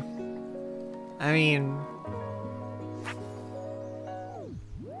 Okay. I mean,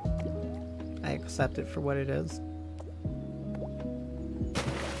 I accept it for what it is.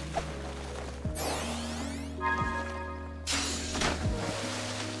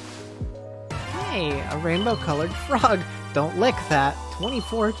 Hey, a rainbow-colored frog. Don't lick that.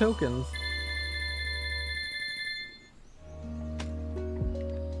 24 tokens.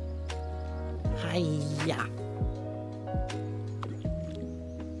 Hiya.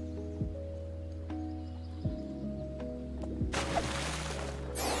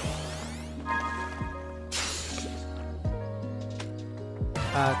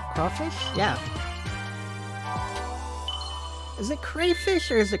 Crawfish? Yeah. Is it crayfish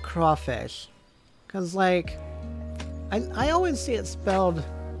or is it crawfish? Because, like, I always see it spelled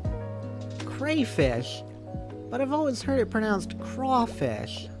crayfish, but I've always heard it pronounced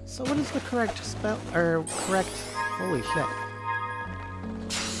crawfish. So what is the correct spell, or correct, holy shit.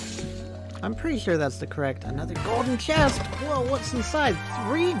 I'm pretty sure that's the correct, another golden chest! Whoa, what's inside?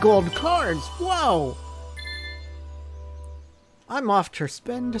 3 gold cards! Whoa! I'm off to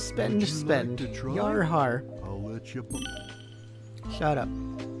spend. Yar har. I'll let you. Shut up.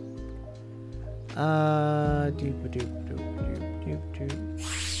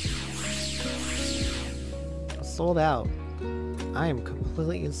 Sold out. I am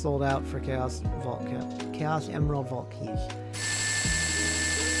completely sold out for Chaos Emerald Vault keys.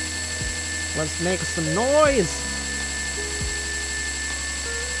 Let's make some noise!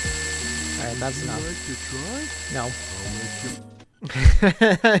 Alright, that's enough. Like to try? No. I'll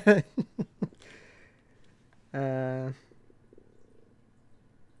let you.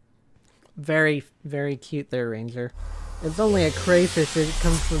 Very, very cute there, Ranger. It's only a crayfish. It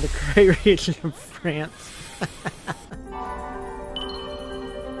comes from the Cray region of France.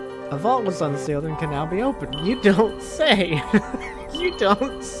 A vault was unsealed and can now be opened. You don't say. You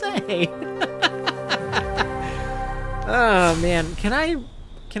don't say. Oh man, can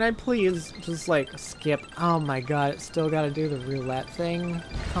I please just like skip? Oh my god, it's still gotta do the roulette thing.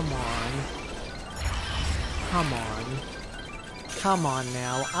 Come on. Come on. Come on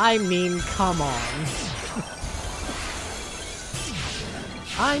now. I mean, come on.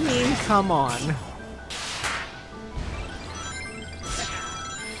 I mean, come on.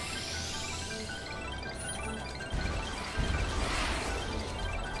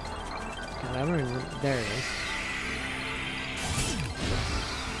 God, I don't even... There it is.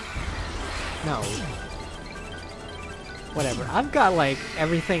 No. Whatever. I've got, like,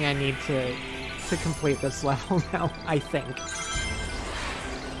 everything I need to complete this level now, I think.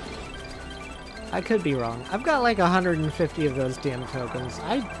 I could be wrong. I've got like 150 of those damn tokens.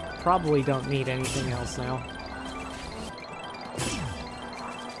 I probably don't need anything else now.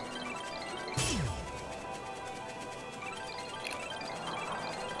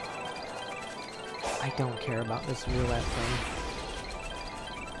 I don't care about this roulette thing.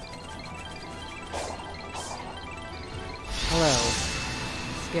 Hello.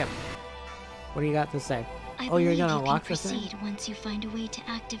 Skip. What do you got to say? Oh, you're gonna unlock this thing? Proceed once you find a way to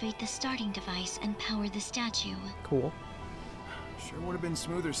activate the starting device and power the statue. Cool. Sure would have been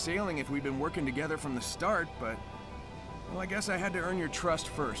smoother sailing if we'd been working together from the start, but... Well, I guess I had to earn your trust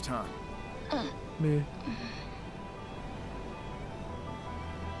first, huh? Meh.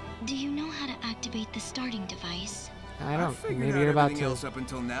 Do you know how to activate the starting device? I don't. I've figured Maybe out you're about everything to. else up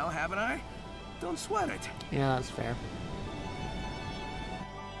until now, haven't I? Don't sweat it. Yeah, that's fair.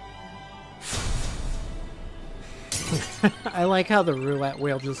 I like how the roulette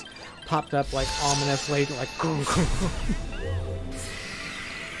wheel just popped up like ominously, like.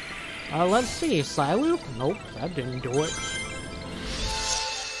 Let's see, Psyloop? Nope, that didn't do it.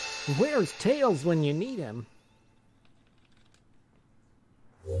 Where's Tails when you need him?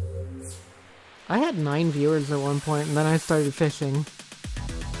 I had 9 viewers at one point, and then I started fishing.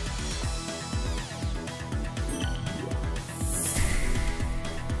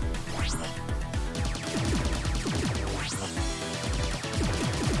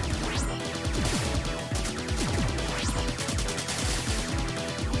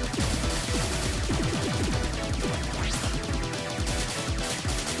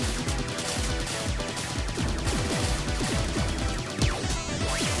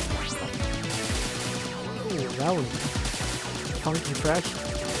 That was funky fresh.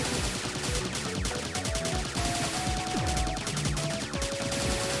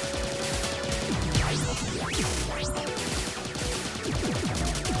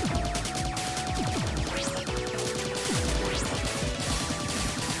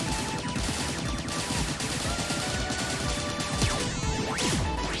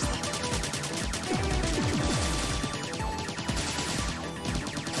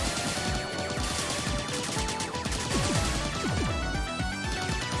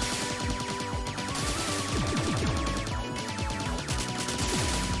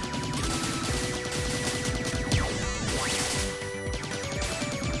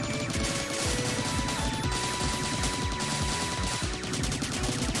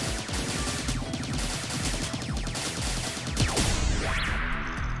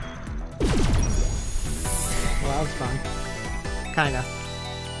 Well, that was fun. Kinda.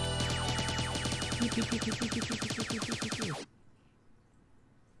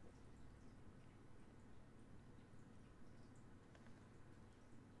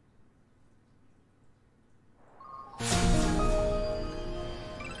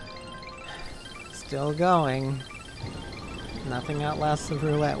 Still going. Nothing outlasts the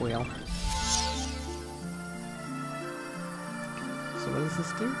roulette wheel. So what does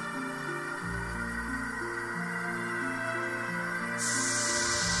this do?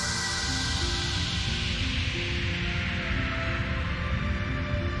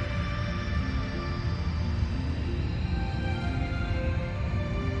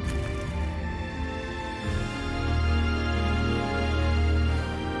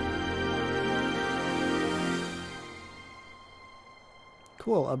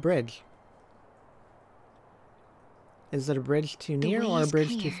 Cool, a bridge. Is it a bridge too The near way or a is bridge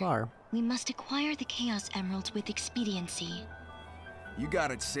too clear. far? We must acquire the Chaos Emeralds with expediency. You got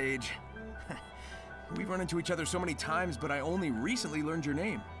it, Sage. We've run into each other so many times, but I only recently learned your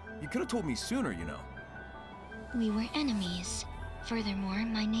name. You could have told me sooner, you know. We were enemies. Furthermore,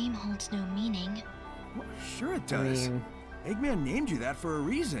 my name holds no meaning. Well, sure it I does. mean, Eggman named you that for a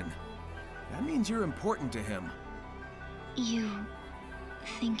reason. That means you're important to him. You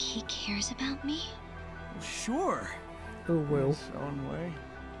think he cares about me? Well, sure. ooh, In woo. his own way.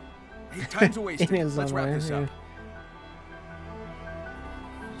 Hey, time's a wasted. In his Let's own wrap way, this up.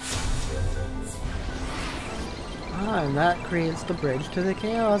 Ah, and that creates the bridge to the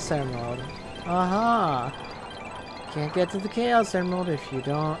Chaos Emerald. Aha! Can't get to the Chaos Emerald if you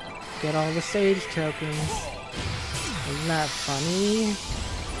don't get all the Sage tokens. Isn't that funny?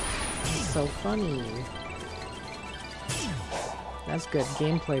 That's so funny. That's good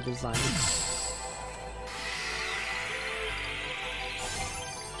gameplay design.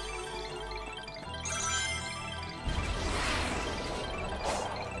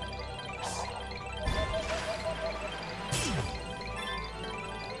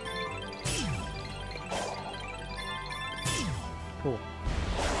 Cool.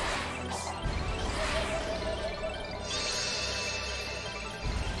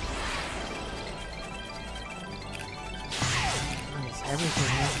 Does everything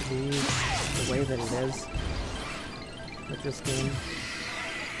have to be the way that it is with this game?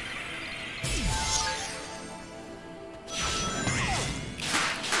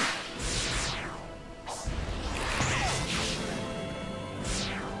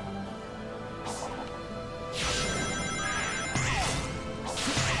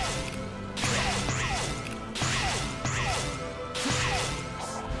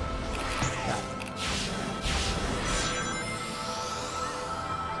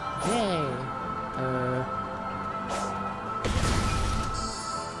 Yay! There we go.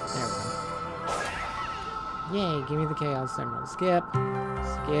 Yay, give me the Chaos Emerald. Skip.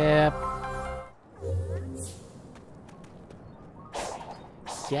 Skip.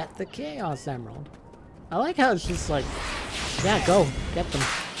 Get the Chaos Emerald. I like how it's just like, yeah, go. Get them.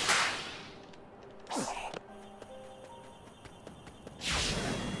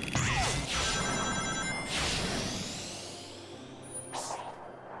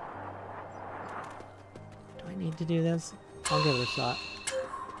 Do I need to do this? I'll give it a shot.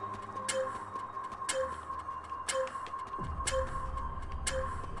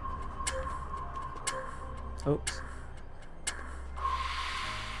 Oops.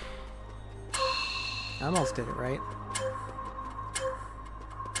 I almost did it right.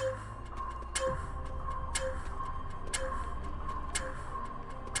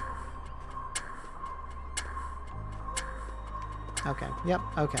 Okay, yep,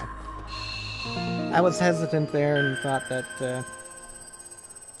 okay. I was hesitant there and thought that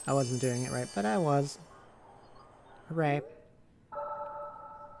I wasn't doing it right, but I was. Hooray.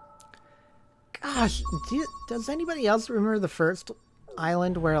 Gosh, does anybody else remember the first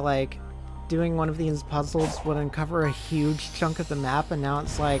island where, like, doing one of these puzzles would uncover a huge chunk of the map, and now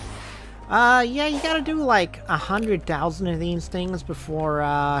it's like, yeah, you gotta do, like, 100,000 of these things before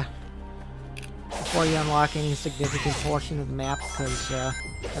you unlock any significant portion of the map, because,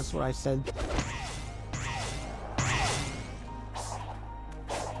 that's what I said.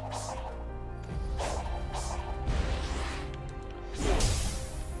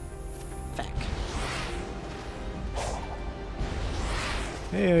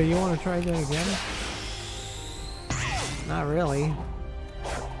 Hey, you want to try that again? Not really.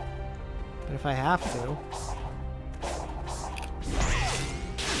 But if I have to.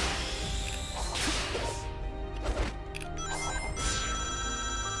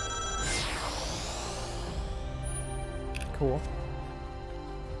 Cool.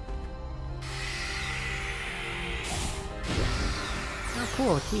 Oh,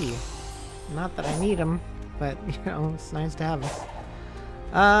 cool, a key. Not that I need them, but, you know, it's nice to have them.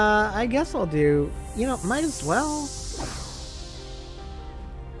 I guess I'll do, you know, might as well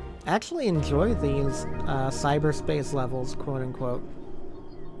actually enjoy these cyberspace levels, quote unquote.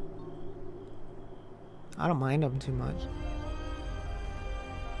 I don't mind them too much.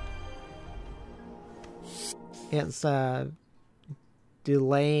 It's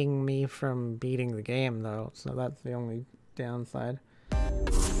delaying me from beating the game, though, so that's the only downside.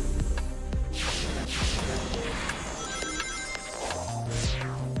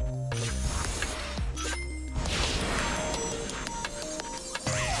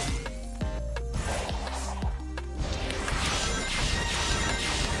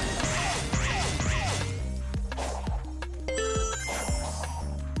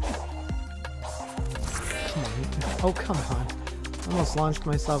 Oh, come on. I almost launched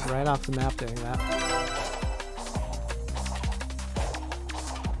myself right off the map doing that.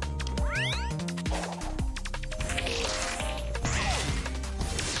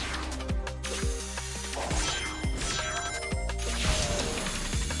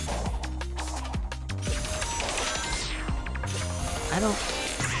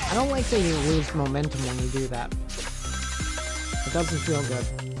 I don't like that you lose momentum when you do that. It doesn't feel good.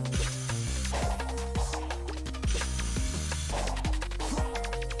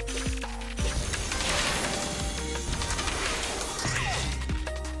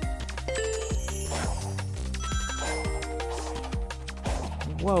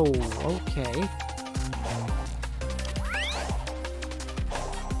 Whoa, okay.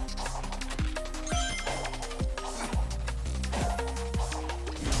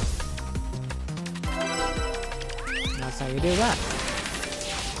 That's how you do that.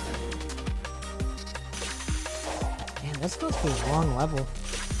 Man, this must be a long level.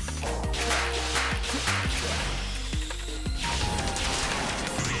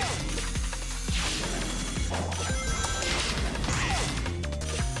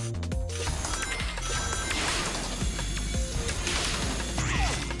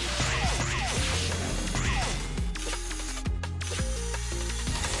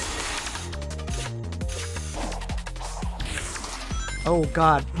 Oh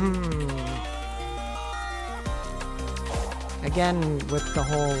god. Again, with the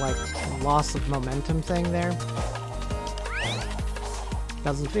whole, like, loss of momentum thing there.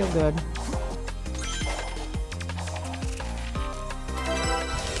 Doesn't feel good.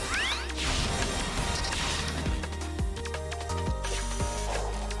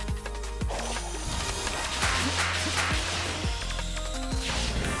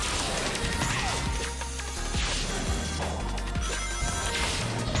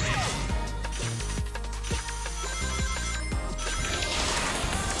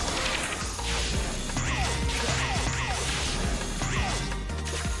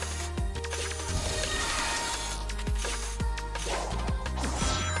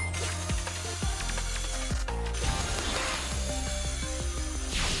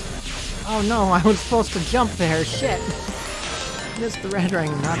 Oh no, I was supposed to jump there, shit! Missed the red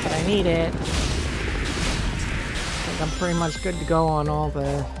ring, not that I need it. I think I'm pretty much good to go on all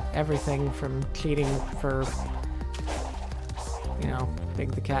the everything from cheating for, you know,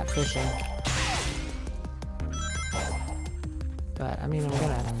 Big the Cat fishing. But, I mean, I'm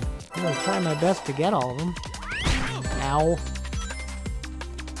gonna try my best to get all of them. Ow.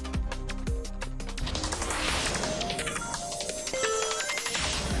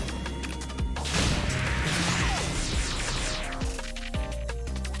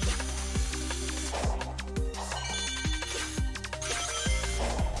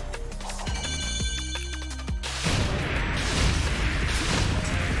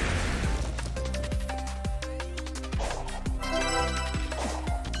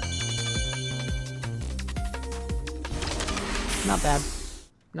 Not bad.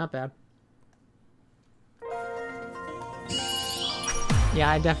 Not bad. Yeah,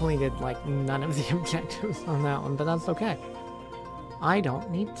 I definitely did, like, none of the objectives on that one, but that's okay. I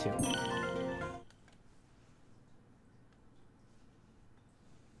don't need to.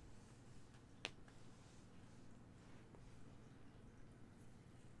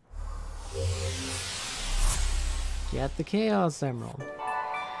 Get the Chaos Emerald.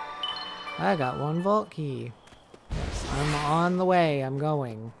 I got one vault key. I'm on the way. I'm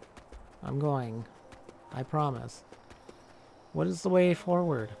going. I'm going. I promise. What is the way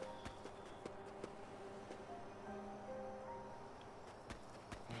forward?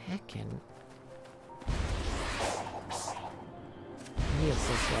 Heckin'. Maybe it's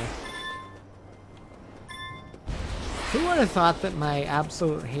this way. Who would have thought that my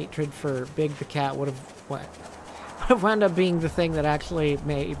absolute hatred for Big the Cat would have wound up being the thing that actually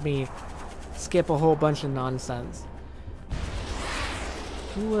made me skip a whole bunch of nonsense?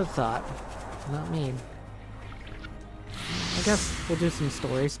 Who would have thought? Not me. I guess we'll do some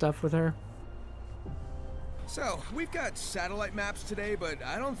story stuff with her. So, we've got satellite maps today, but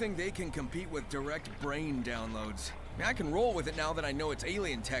I don't think they can compete with direct brain downloads. I mean, I can roll with it now that I know it's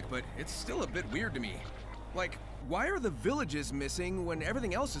alien tech, but it's still a bit weird to me. Like, why are the villages missing when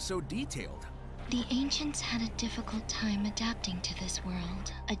everything else is so detailed? The ancients had a difficult time adapting to this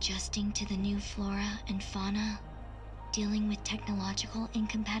world, adjusting to the new flora and fauna, dealing with technological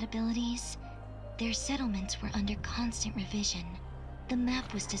incompatibilities. Their settlements were under constant revision. The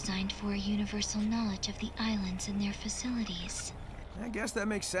map was designed for a universal knowledge of the islands and their facilities. I guess that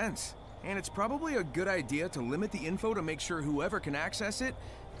makes sense. And it's probably a good idea to limit the info to make sure whoever can access it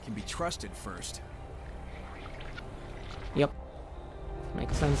can be trusted first. Yep.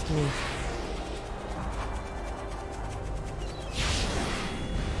 Makes sense to me.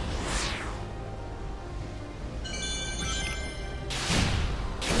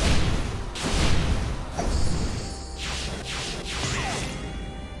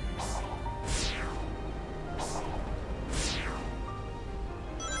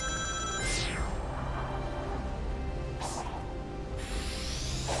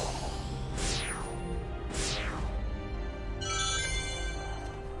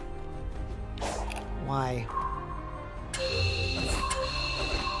 Why?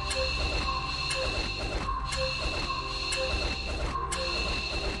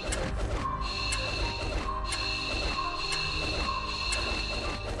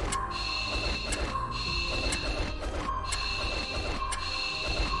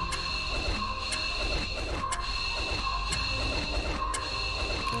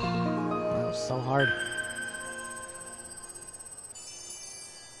 That was so hard.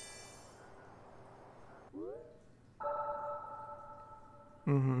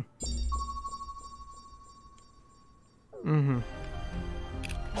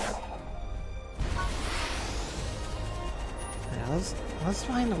 Yeah, let's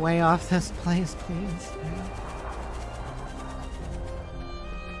find a way off this place, please.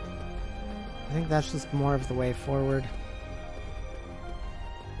 I think that's just more of the way forward.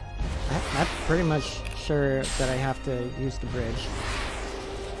 I'm pretty much sure that I have to use the bridge.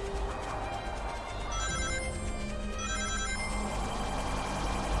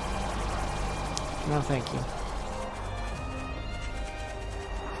 No, thank you.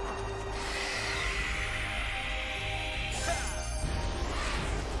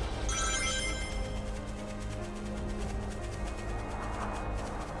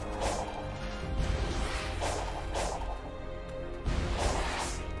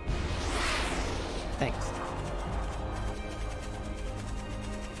 Thanks.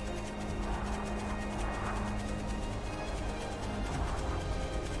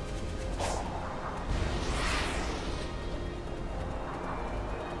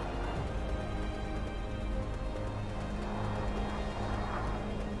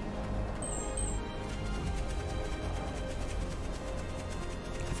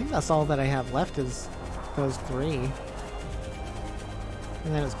 I think that's all that I have left is those three.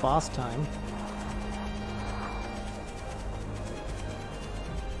 And then it's boss time.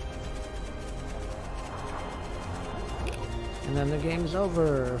 And then the game's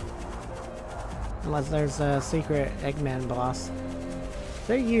over. Unless there's a secret Eggman boss.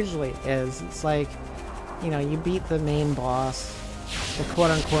 There usually is. It's like, you know, you beat the main boss, the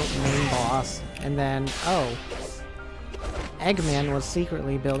quote-unquote main boss, and then, oh, Eggman was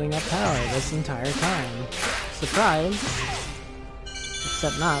secretly building up power this entire time. Surprise!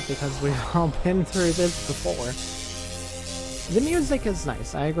 Except not, because we've all been through this before. The music is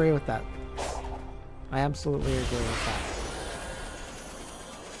nice, I agree with that. I absolutely agree with that.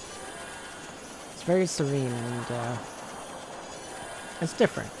 It's very serene and, it's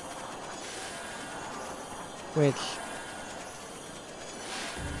different. Which,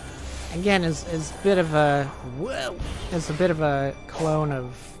 again, is a bit of a... Whoa! It's a bit of a clone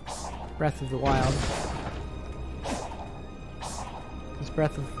of Breath of the Wild. Because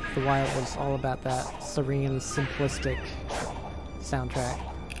Breath of the Wild was all about that serene, simplistic soundtrack.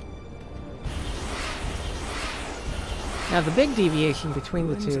 Now, the big deviation between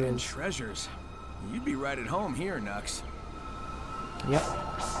the two is... treasures. You'd be right at home here, Nux. Yep.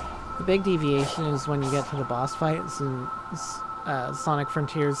 The big deviation is when you get to the boss fights and Sonic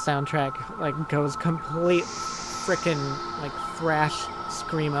Frontiers soundtrack like goes complete frickin' like thrash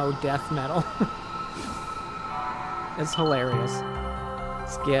screamo death metal. It's hilarious.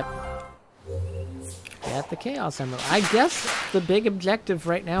 Skip. Get the Chaos Emerald. I guess the big objective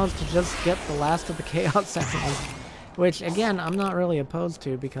right now is to just get the last of the Chaos Emerald. Which, again, I'm not really opposed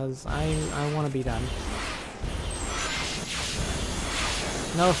to because I want to be done.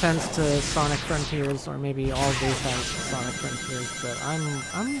 No offense to Sonic Frontiers, or maybe all the offense to Sonic Frontiers, but I'm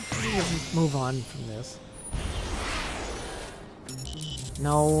ready to move on from this.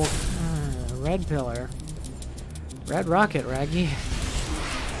 No. Red Pillar. Red Rocket, Raggy.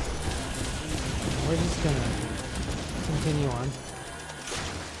 we're just gonna continue on.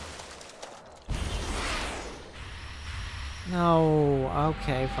 No,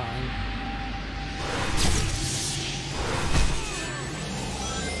 okay, fine.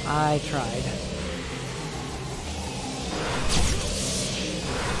 I tried.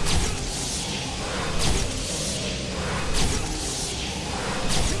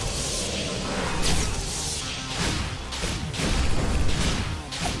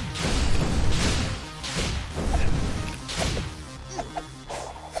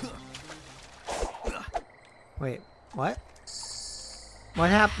 Wait, what? What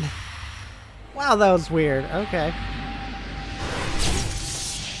happened? Wow, that was weird. Okay.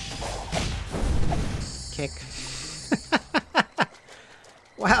 Kick.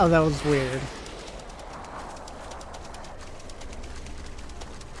 Wow, that was weird.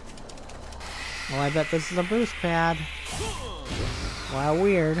 Well, I bet this is a boost pad. Wow,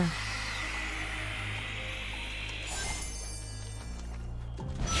 weird.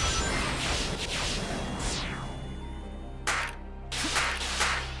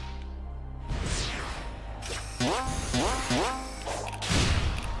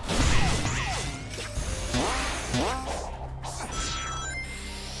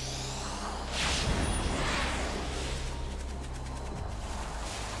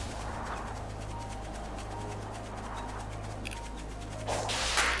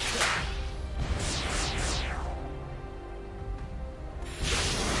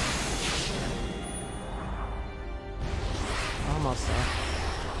 Almost there.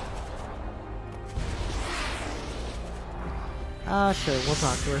 Sure, we'll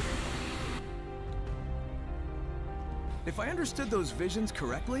talk to her. If I understood those visions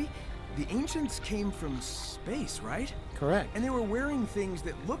correctly, the ancients came from space, right? Correct. And they were wearing things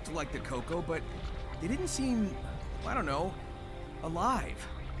that looked like the Coco, but they didn't seem, I don't know, alive.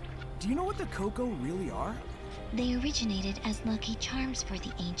 Do you know what the Coco really are? They originated as lucky charms for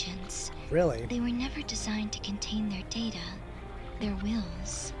the ancients. Really? They were never designed to contain their data, their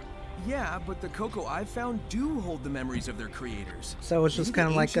wills. Yeah, but the Coco I've found do hold the memories of their creators. So it's just Maybe kind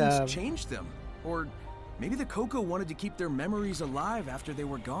of the like ancients changed them, or maybe the Coco wanted to keep their memories alive after they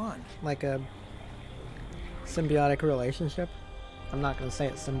were gone. like a symbiotic relationship. I'm not going to say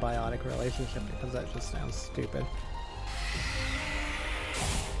it's symbiotic relationship because that just sounds stupid.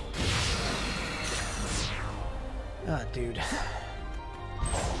 Ah, dude.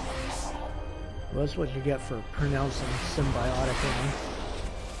 Well, that's what you get for pronouncing symbiotic wrong.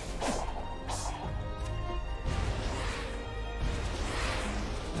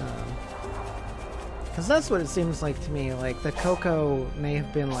 Because that's what it seems like to me. Like, the Coco may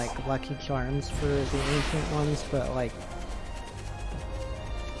have been, like, lucky charms for the ancient ones, but, like,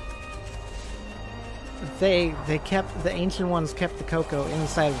 the ancient ones kept the Coco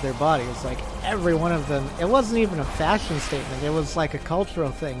inside of their bodies. Like, every one of them. It wasn't even a fashion statement. It was, like, a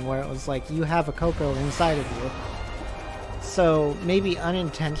cultural thing where it was like, you have a Coco inside of you. So, maybe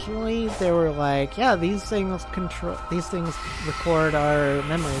unintentionally, they were like, yeah, these things record our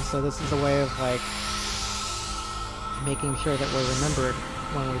memories, so this is a way of, like, making sure that we're remembered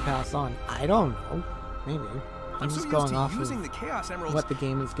when we pass on. I don't know. Maybe. I'm just going off of the Chaos Emeralds. what the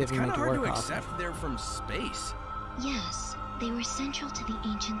game is giving me to hard work to off accept of. they're from space. Yes, they were central to the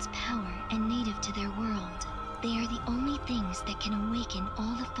ancients' power and native to their world. They are the only things that can awaken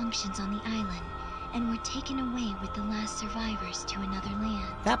all the functions on the island, and were taken away with the last survivors to another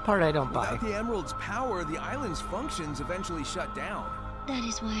land. That part I don't buy. Without the Emerald's power, the island's functions eventually shut down. That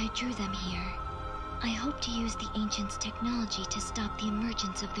is why I drew them here. I hope to use the ancients' technology to stop the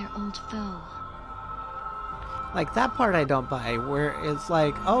emergence of their old foe. Like, that part I don't buy, where it's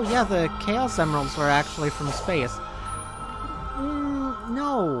like, oh yeah, the Chaos Emeralds were actually from space.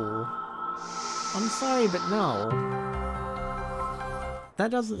 No. I'm sorry, but no. That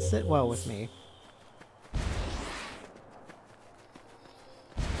doesn't sit well with me.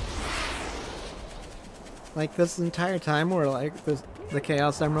 Like, this entire time where, like, the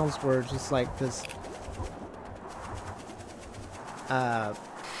Chaos Emeralds were just, like, this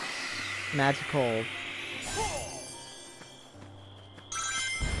magical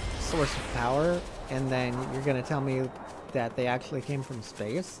source of power, and then you're gonna tell me that they actually came from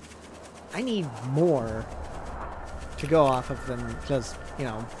space? I need more to go off of than just, you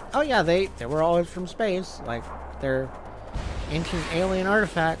know, oh yeah, they were always from space. Like, they're ancient alien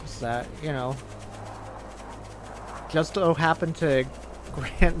artifacts that, you know, just so happen to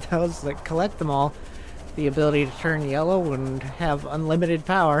grant those that collect them all the ability to turn yellow and have unlimited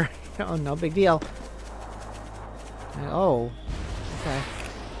power. Oh, no big deal. Oh, okay.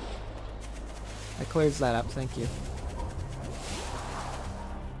 That clears that up, thank you.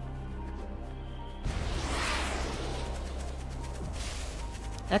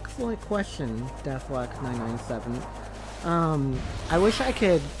 excellent question, Deathlock997. I wish I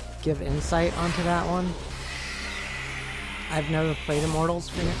could give insight onto that one. I've never played Immortals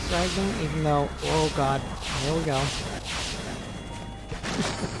Phoenix Rising, even though, oh god, here we go.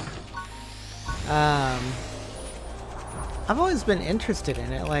 I've always been interested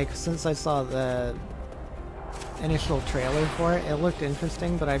in it, like, since I saw the initial trailer for it. It looked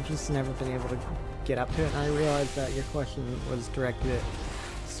interesting, but I've just never been able to get up to it, and I realized that your question was directed at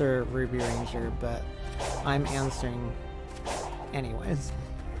Sir Ruby Ranger, but I'm answering anyways.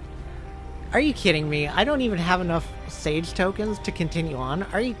 Are you kidding me? I don't even have enough Sage tokens to continue on.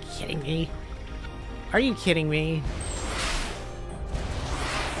 Are you kidding me? Are you kidding me?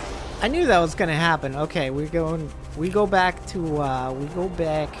 I knew that was gonna happen. Okay, we go back to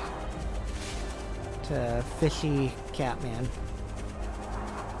Fishy Catman.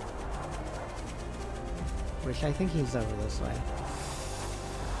 Which I think he's over this way.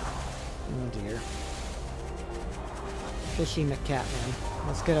 Oh dear. Fishy McCatman.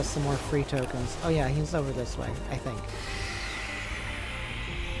 Let's get us some more free tokens. Oh yeah, he's over this way, I think.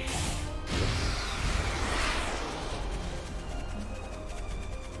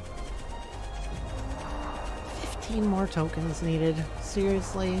 More tokens needed.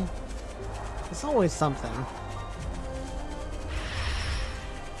 Seriously? It's always something.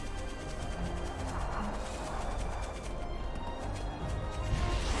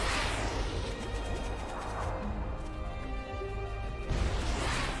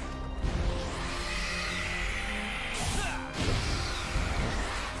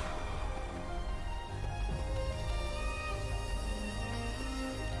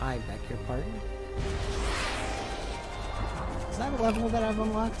 I beg your pardon. Is that a level that I've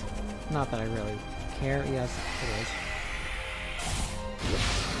unlocked? Not that I really care. Yes, it is.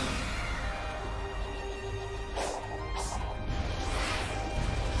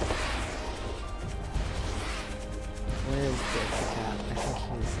 Where is the cat? I think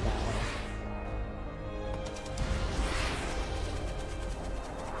he's that way.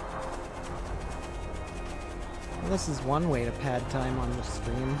 Well, this is one way to pad time on the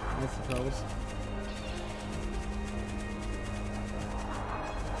stream, I suppose.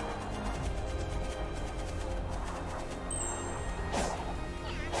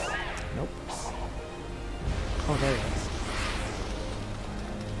 Oh, there it is.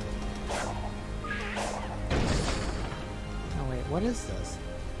 Oh wait, what is this?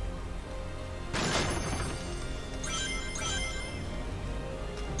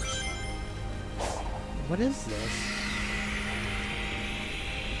 What is this?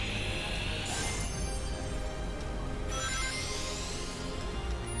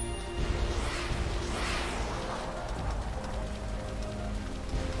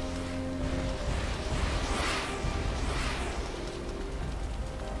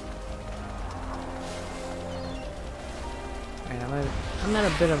 I'm at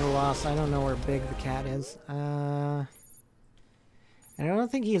a bit of a loss. I don't know where big the cat is. And I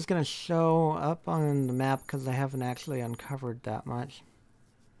don't think he's gonna show up on the map because I haven't actually uncovered that much.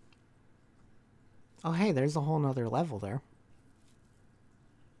 Oh hey, there's a whole nother level there.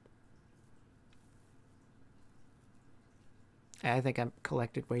 I think I've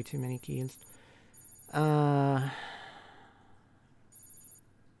collected way too many keys.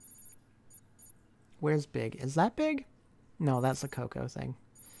 Where's big? Is that big? No, that's a Coco thing.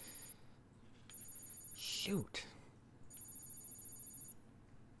 Shoot.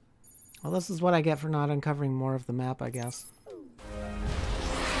 Well, this is what I get for not uncovering more of the map, I guess.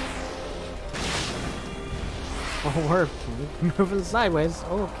 Oh, we're moving sideways.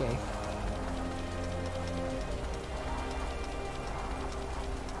 Oh, okay.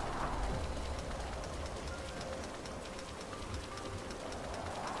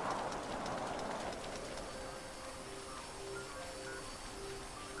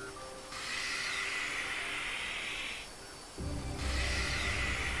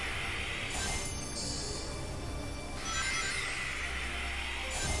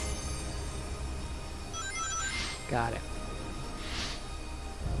 Got it.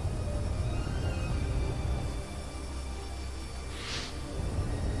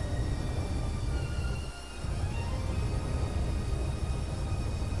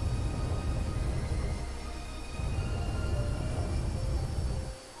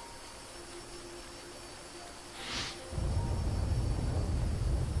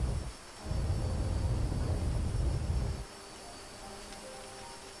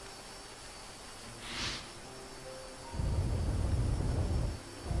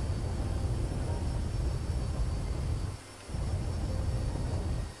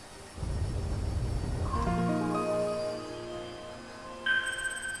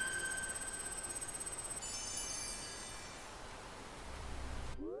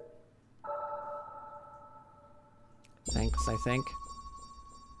 tanks, I think.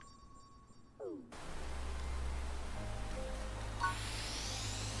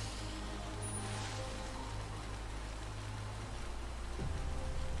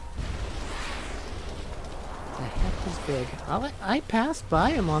 The heck is big? I passed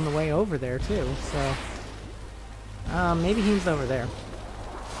by him on the way over there too, so maybe he's over there.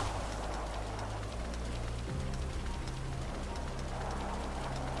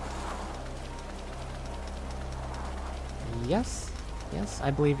 Yes? Yes,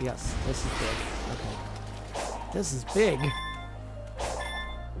 I believe yes. This is big. Okay. This is big.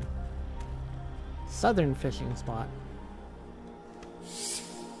 Southern fishing spot.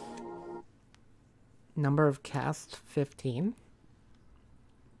 Number of cast 15.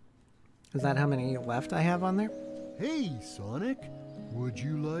 Is that how many left I have on there? Hey, Sonic. Would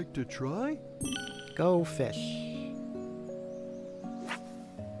you like to try? Go fish.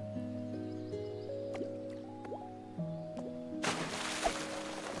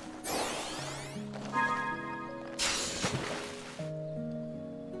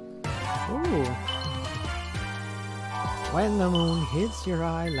 Ooh. When the moon hits your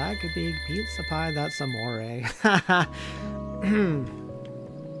eye like a big pizza pie, that's amore.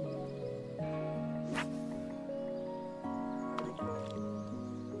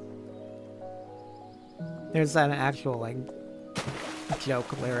 There's an actual, like,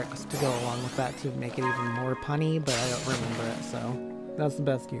 joke lyrics to go along with that to make it even more punny, but I don't remember it, so that's the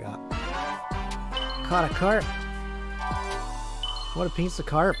best you got. Caught a carp. What a piece of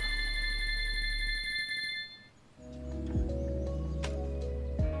carp.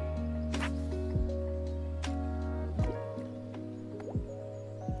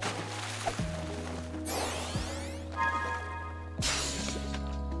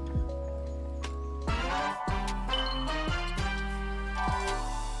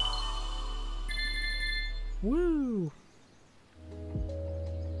 Woo!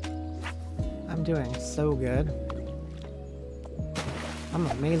 I'm doing so good. I'm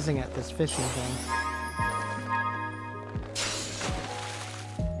amazing at this fishing thing.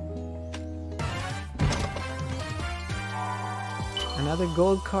 Another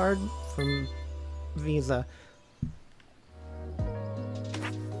gold card from Visa.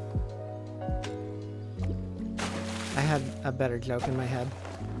 I had a better joke in my head.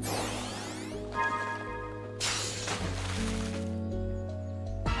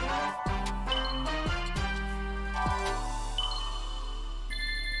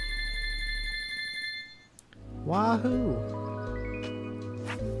 Wahoo!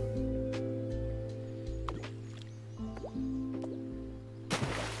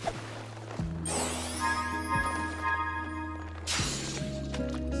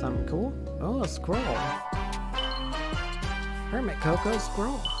 Something cool? Oh, a scroll. Hermit Coco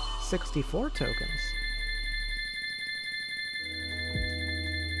scroll. 64 tokens.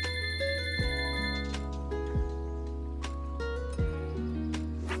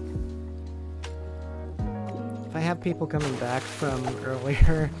 If I have people coming back from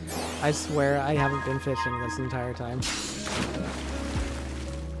earlier, I swear I haven't been fishing this entire time.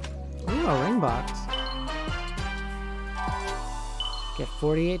 Ooh, a ring box. Get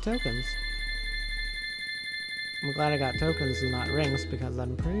 48 tokens. I'm glad I got tokens and not rings, because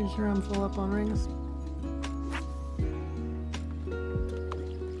I'm pretty sure I'm full up on rings.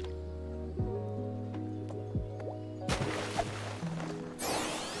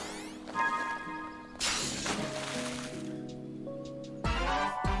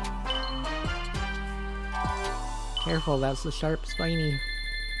 Careful, that's the sharp spiny.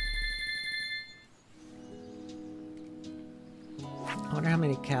 I wonder how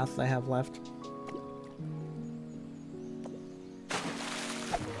many casts I have left.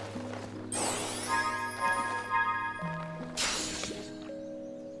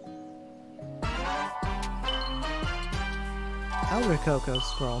 Elder Coco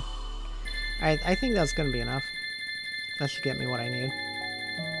scroll. I think that's gonna be enough. That should get me what I need.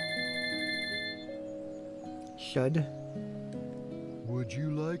 Should. Would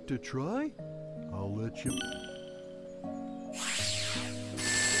you like to try? I'll let you...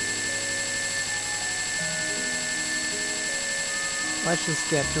 Let's just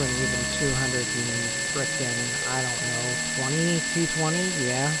get to an even 200 and frickin', I don't know, 20, 220?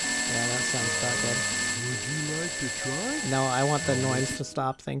 Yeah, that sounds about good. Would you like to try? No, I want the noise to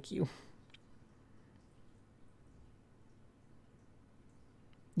stop, thank you.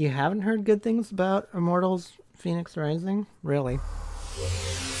 You haven't heard good things about Immortals Phoenix Rising? Really?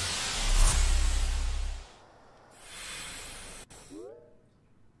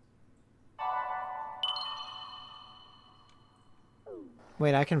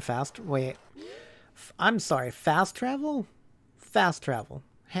 Wait, I can fast? Wait. I'm sorry, fast travel? Fast travel.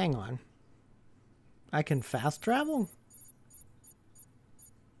 Hang on. I can fast travel?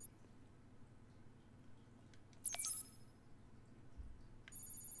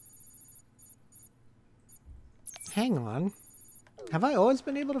 Hang on. Have I always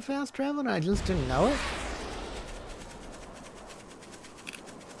been able to fast travel and I just didn't know it?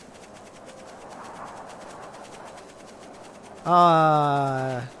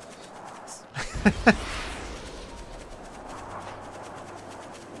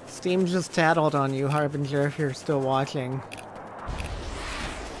 Steam just tattled on you, Harbinger, if you're still watching.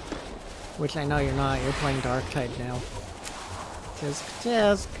 Which I know you're not, you're playing Darktide now. Tisk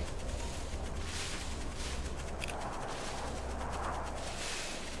tisk.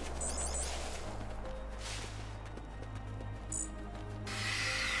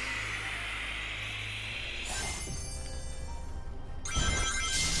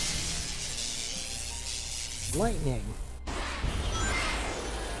 Lightning.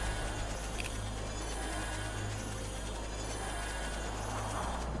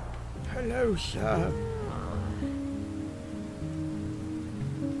 Hello, sir.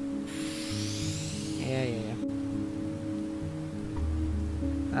 Yeah.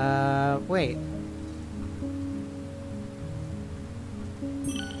 Wait.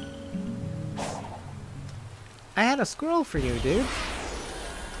 I had a scroll for you, dude.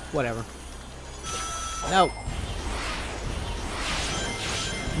 Whatever. No.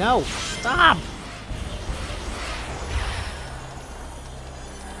 No! Stop!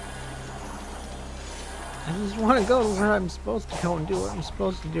 I just want to go where I'm supposed to go and do what I'm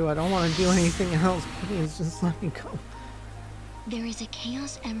supposed to do. I don't want to do anything else. Please, just let me go. There is a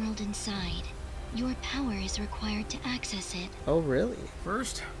Chaos Emerald inside. Your power is required to access it. Oh, really?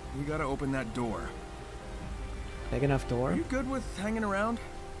 First, we gotta open that door. Big enough Are door? you good with hanging around?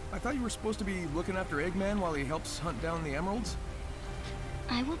 I thought you were supposed to be looking after Eggman while he helps hunt down the emeralds.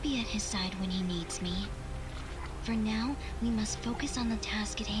 I will be at his side when he needs me. For now, we must focus on the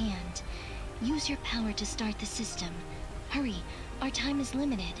task at hand. Use your power to start the system. Hurry, our time is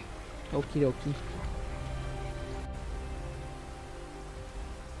limited. Okie dokie.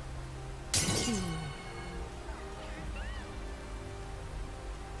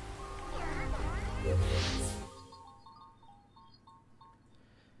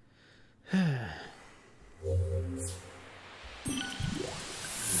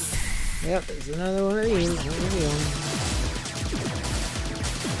 Yep, there's another one of these. No big deal.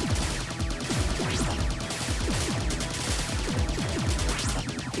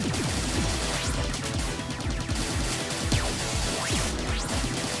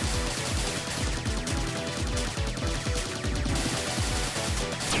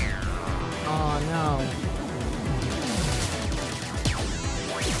 Oh no.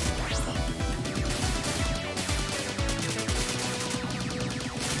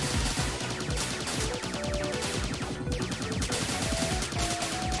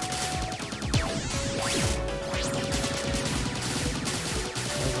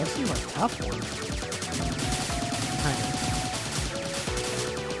 Tough one. Kind of.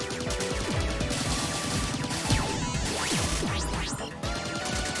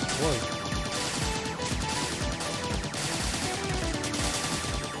 Whoa.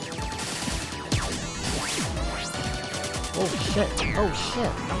 Oh shit. Oh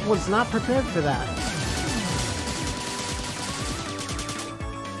shit. I was not prepared for that.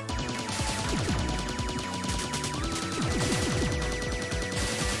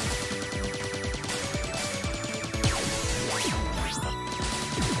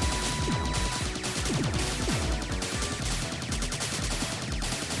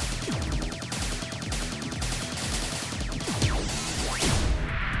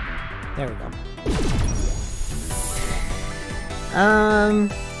 There we go.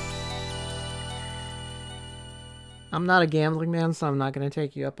 I'm not a gambling man, so I'm not going to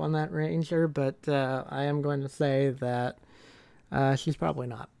take you up on that, Ranger, but I am going to say that she's probably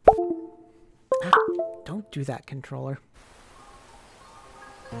not. Ah, don't do that, controller.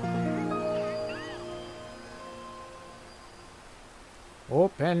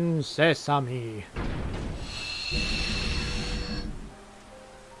 Open sesame.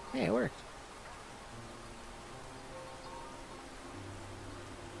 Hey, it worked.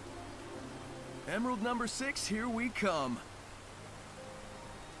 Emerald number 6, here we come.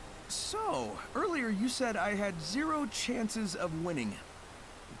 So, earlier you said I had 0 chances of winning.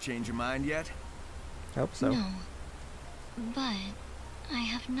 You change your mind yet? Hope so. No. But I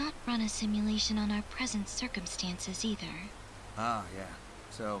have not run a simulation on our present circumstances either. Ah, yeah.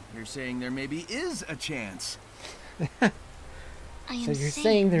 So, you're saying there maybe is a chance. I am So you're saying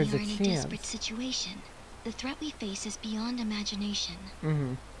saying there's we a are in chance. a desperate situation. The threat we face is beyond imagination.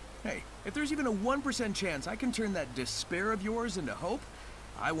 Mm-hmm. Hey, if there's even a 1% chance I can turn that despair of yours into hope,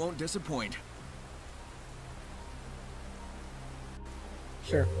 I won't disappoint.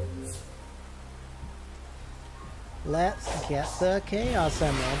 Sure. Let's get the Chaos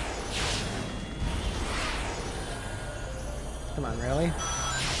Emerald. Come on, really?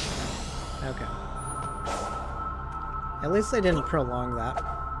 Okay. At least they didn't prolong that.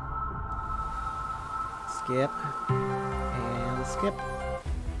 Skip. And skip.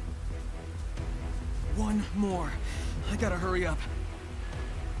 One more. I gotta hurry up.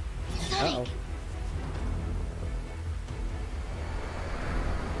 Uh-oh.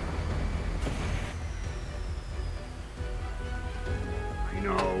 I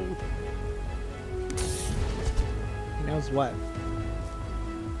know. He knows what.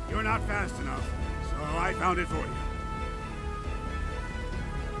 You're not fast enough, so I found it for you.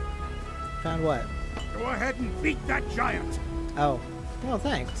 Found what? Go ahead and beat that giant. Oh. Well,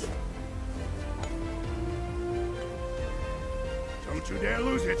 thanks. Don't you dare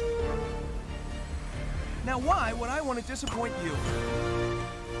lose it. Now why would I want to disappoint you?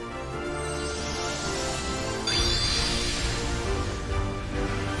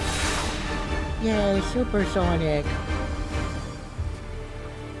 Yay, Supersonic!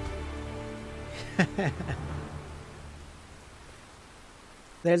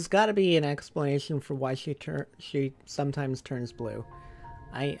 There's got to be an explanation for why she sometimes turns blue.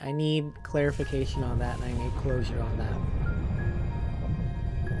 I need clarification on that, and I need closure on that.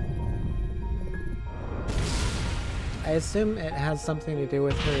 I assume it has something to do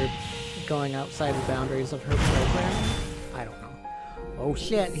with her going outside the boundaries of her program? I don't know. Oh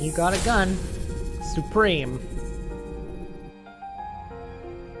shit, he got a gun! Supreme.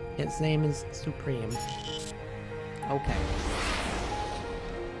 Its name is Supreme. Okay.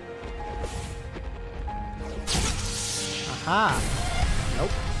 Aha!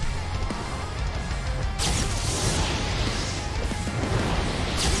 Nope.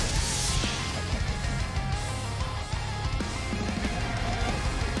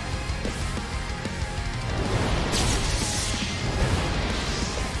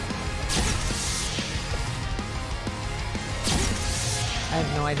 I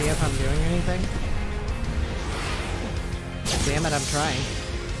have no idea if I'm doing anything. Damn it, I'm trying.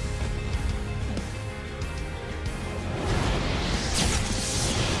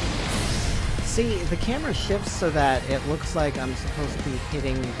 See, the camera shifts so that it looks like I'm supposed to be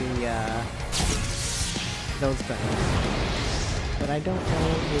hitting the, those things. But I don't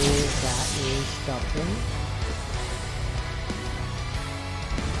know if that is something.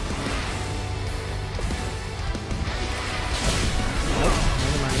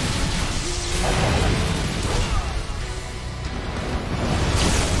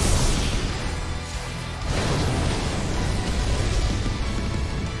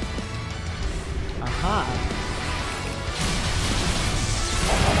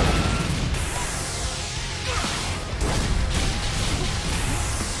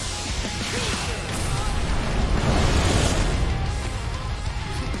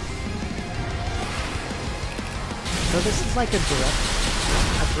 So this is like a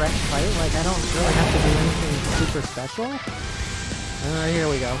direct fight? Like I don't really have to do anything super special? Here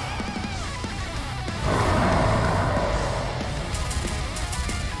we go.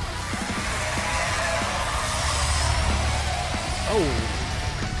 Oh,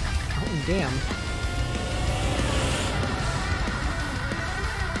 damn.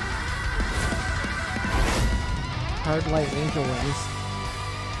 Hard Light Angel wins.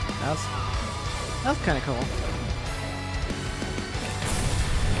 That's kind of cool.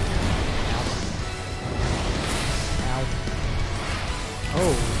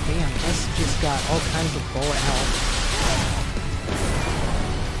 Oh, damn, this just got all kinds of bullet health.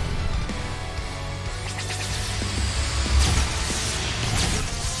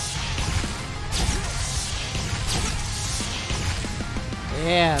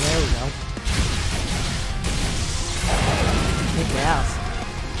 Yeah, there we go. Kick ass.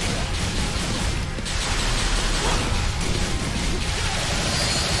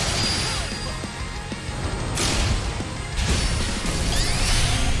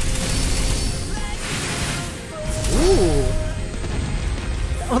 Ooh!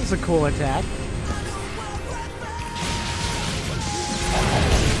 That was a cool attack.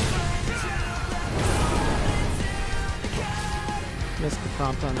 Missed the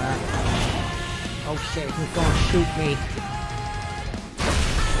prompt on that. Oh shit, he's gonna shoot me.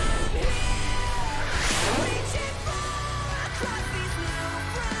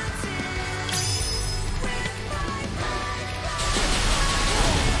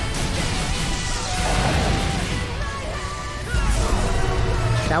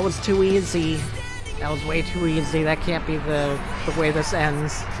 That was too easy. That was way too easy. That can't be the way this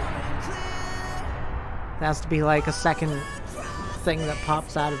ends. There has to be like a second thing that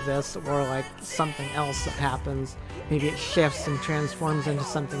pops out of this, or like something else that happens. Maybe it shifts and transforms into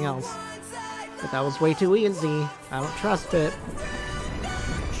something else. But that was way too easy. I don't trust it.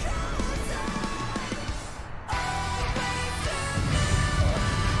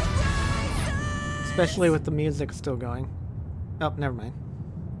 Especially with the music still going. Oh, never mind.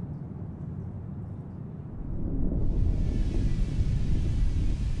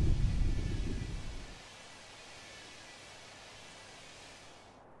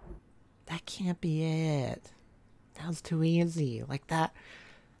 That can't be it. That was too easy. Like that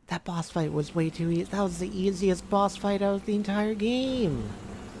boss fight was way too easy. That was the easiest boss fight out of the entire game.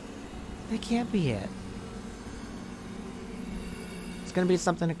 That can't be it. It's gonna be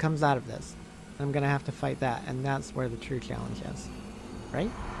something that comes out of this. I'm gonna have to fight that, and that's where the true challenge is.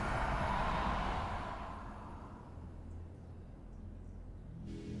 Right?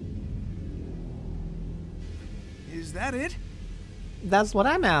 Is that it? That's what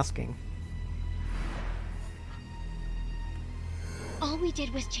I'm asking. All we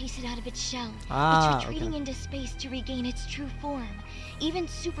did was chase it out of its shell. Ah, it's retreating okay. into space to regain its true form. Even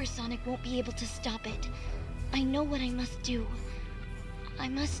Supersonic won't be able to stop it. I know what I must do. I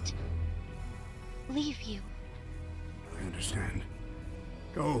must leave you. I understand.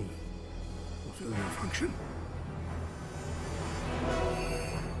 Go. Fulfill your function.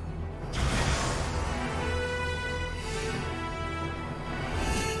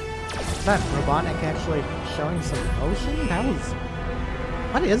 Is that Robotnik actually showing some emotion? That was...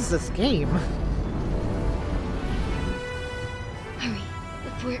 What is this game? Hurry,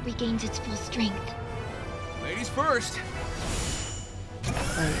 before it regains its full strength. Ladies first.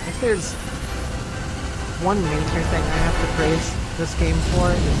 If there's one major thing I have to praise this game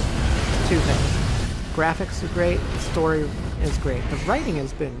for, is two things. Graphics are great, the story is great. The writing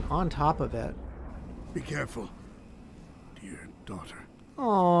has been on top of it. Be careful, dear daughter.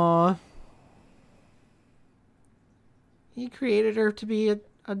 Aww. He created her to be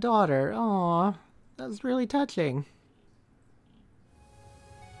a daughter. Aww. That's really touching.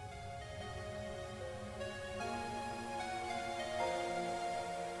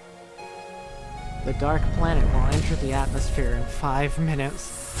 The Dark Planet will enter the atmosphere in 5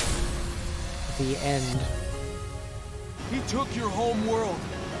 minutes. The end. He took your home world.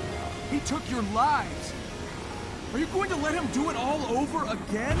 He took your lives. Are you going to let him do it all over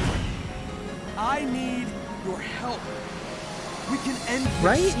again? I need your help. We can end this.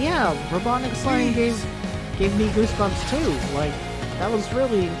 Right? Yeah, Robotnik Slime gave me goosebumps too. Like, that was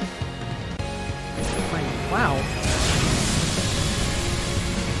really... Like, wow.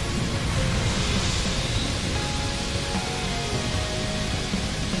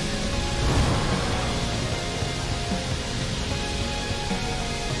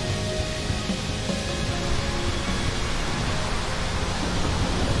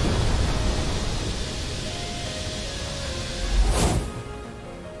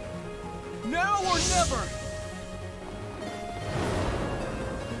 Now or never.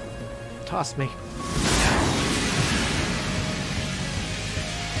 Toss me.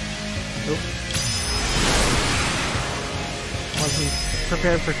 Oop. Wasn't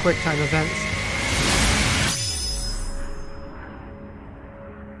prepared for quick time events.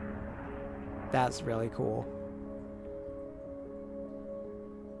 That's really cool.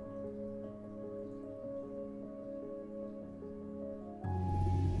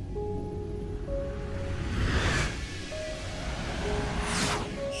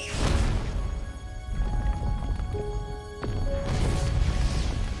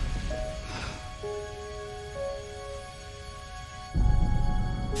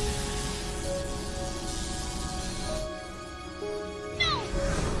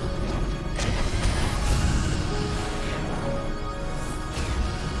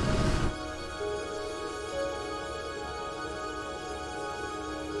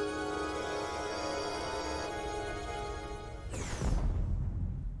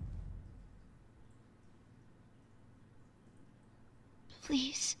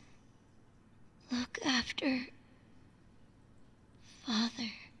 Please, look after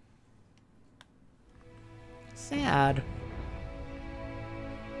Father. Sad.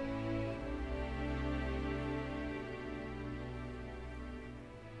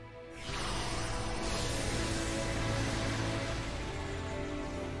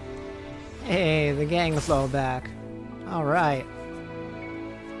 Hey, the gang's all back. Alright.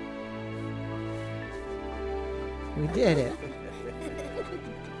 We did it.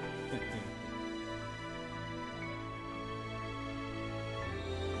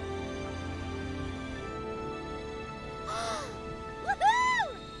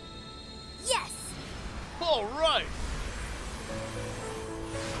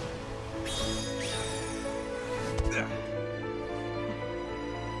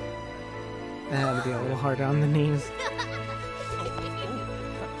 That had to be a little harder on the knees.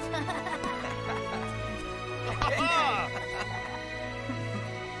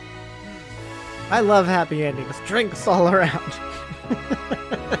 I love happy endings. Drinks all around.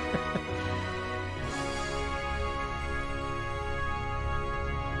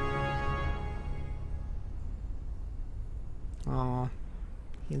 Aw,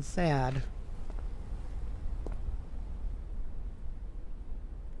 he's sad.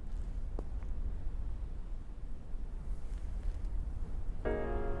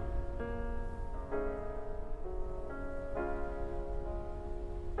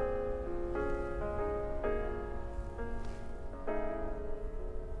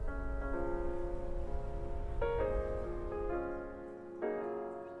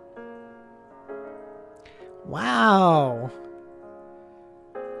 Wow.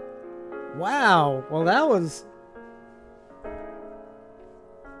 Wow. Well, that was...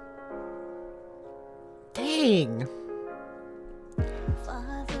 Dang.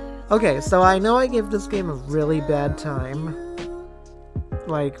 Okay, so I know I give this game a really bad time.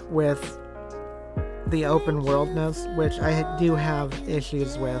 Like, with the open worldness, which I do have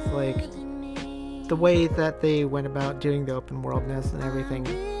issues with. Like, the way that they went about doing the open worldness and everything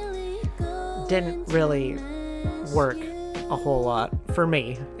didn't really work a whole lot for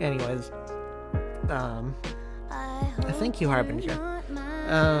me, anyways. Thank you, Harbinger.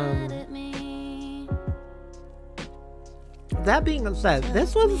 That being said,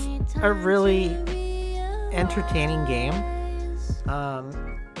 this was a really entertaining game.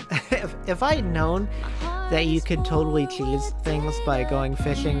 If I had known that you could totally cheese things by going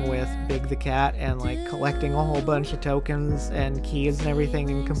fishing with Big the Cat and like collecting a whole bunch of tokens and keys and everything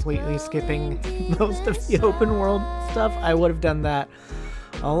and completely skipping most of the open world stuff, I would have done that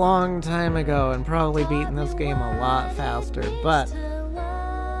a long time ago and probably beaten this game a lot faster, but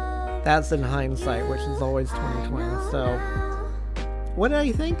that's in hindsight, which is always 2020. So what do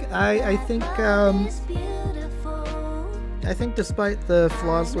I think? I think despite the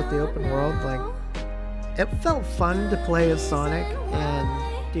flaws with the open world, like, it felt fun to play as Sonic and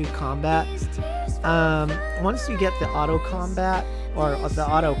do combat. Once you get the auto combat, or the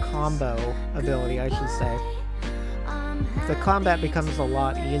auto combo ability, I should say, the combat becomes a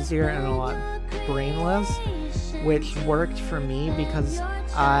lot easier and a lot brainless, which worked for me because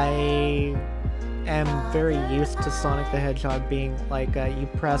I am very used to Sonic the Hedgehog being like, you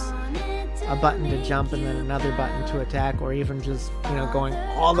press a button to jump and then another button to attack, or even just, you know, going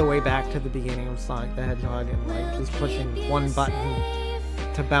all the way back to the beginning of Sonic the Hedgehog and like just pushing one button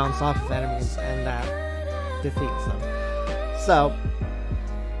to bounce off of enemies, and that defeats them. So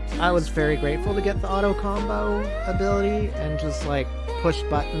I was very grateful to get the auto combo ability and just like push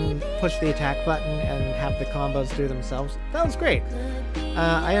the attack button and have the combos do themselves. That was great.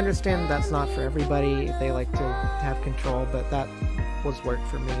 I understand that's not for everybody if they like to have control, but that was work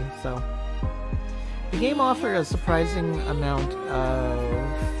for me. So the game offered a surprising amount of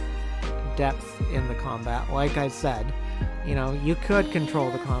depth in the combat. Like I said, you know, you could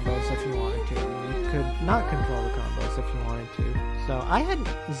control the combos if you wanted to. You could not control the combos if you wanted to. So I had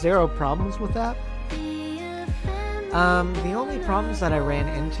zero problems with that. The only problems that I ran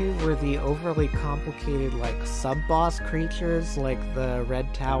into were the overly complicated, like, sub-boss creatures, like the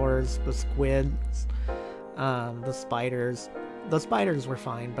red towers, the squids, the spiders. The spiders were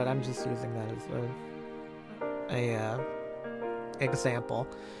fine, but I'm just using that as a example.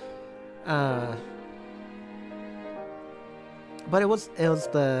 But it was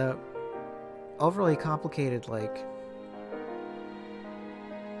the overly complicated, like,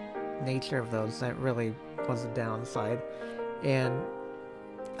 nature of those that really was a downside. And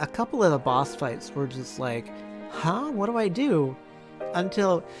a couple of the boss fights were just like, huh, what do I do?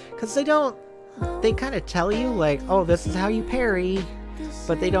 Until, because they kind of tell you, like, oh, this is how you parry,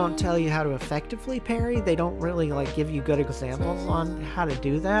 but they don't tell you how to effectively parry. They don't really, like, give you good examples on how to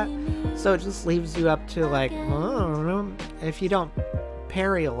do that. So it just leaves you up to, like, oh, if you don't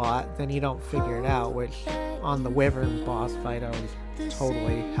parry a lot, then you don't figure it out, which on the Wyvern boss fight, I was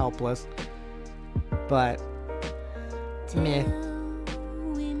totally helpless. But meh.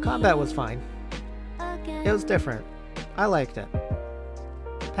 Combat was fine. It was different. I liked it.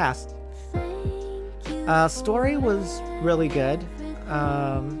 Pass. Story was really good.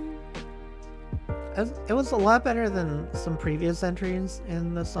 It was a lot better than some previous entries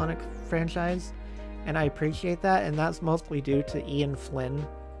in the Sonic franchise, and I appreciate that, and that's mostly due to Ian Flynn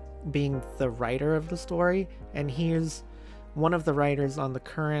being the writer of the story, and he's one of the writers on the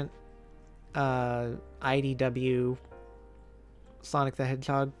current IDW Sonic the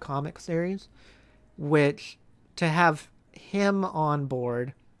Hedgehog comic series, which, to have him on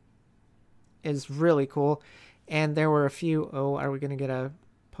board is really cool. And there were a few... Oh, are we going to get a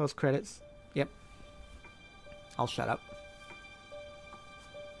post-credits? Yep. I'll shut up.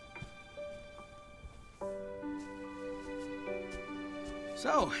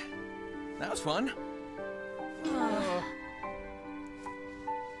 So, that was fun.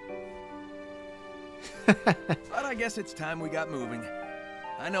 But I guess it's time we got moving.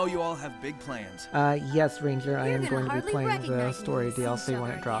 I know you all have big plans. Yes, Ranger, I am going to be playing the story DLC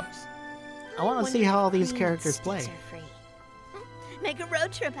when it drops. I want to see how all these characters play. Make a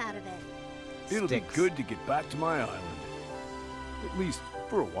road trip out of it. It'll be good to get back to my island. At least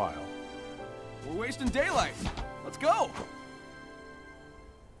for a while. We're wasting daylight. Let's go.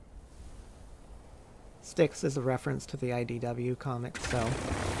 Styx is a reference to the IDW comics, so...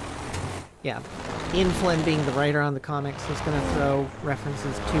 Yeah. Ian Flynn, being the writer on the comics, is going to throw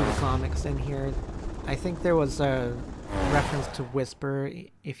references to the comics in here. I think there was a reference to Whisper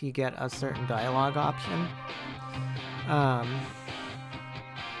if you get a certain dialogue option.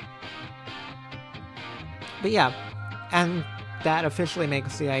 But yeah, and that officially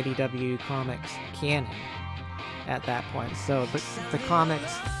makes the IDW comics canon at that point. So the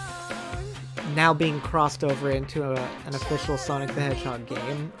comics now being crossed over into an official Sonic the Hedgehog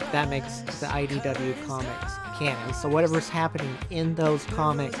game, that makes the IDW comics canon. So whatever's happening in those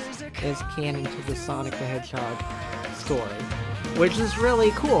comics is canon to the Sonic the Hedgehog story, which is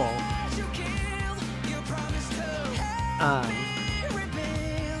really cool.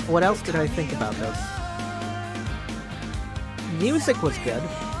 What else did I think about this? Music was good.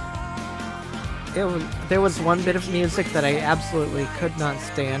 There was one bit of music that I absolutely could not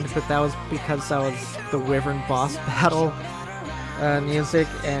stand, but that was because that was the Wyvern boss battle music,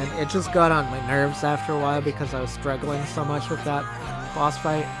 and it just got on my nerves after a while because I was struggling so much with that boss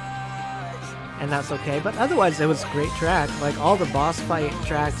fight. And that's okay, but otherwise it was a great track. Like, all the boss fight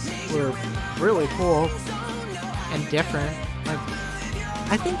tracks were really cool and different. Like,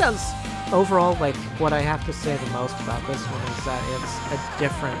 I think that's overall, like, what I have to say the most about this one is that it's a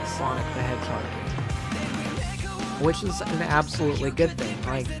different Sonic the Hedgehog game, which is an absolutely good thing.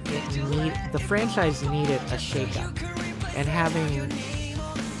 Like, the franchise needed a shakeup, and having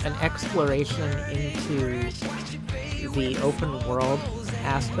an exploration into the open world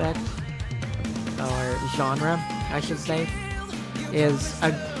aspect, or genre, I should say, is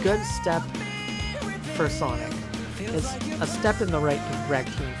a good step for Sonic. It's a step in the right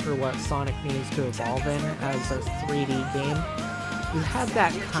direction for what Sonic needs to evolve in as a 3D game. You had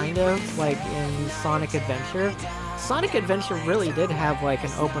that kind of, like, in Sonic Adventure. Sonic Adventure really did have, like,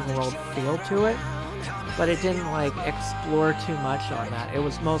 an open world feel to it, but it didn't, like, explore too much on that. It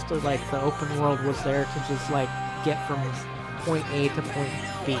was mostly, like, the open world was there to just, like, get from point A to point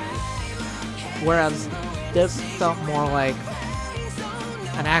B. Whereas this felt more like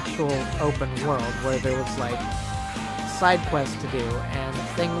an actual open world where there was, like, side quests to do and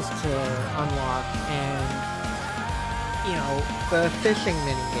things to unlock and, you know, the fishing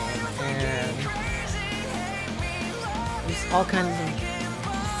minigame and just all kinds of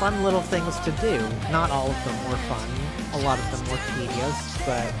fun little things to do. Not all of them were fun. A lot of them were tedious,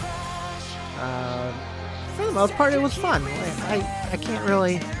 but for the most part it was fun. I can't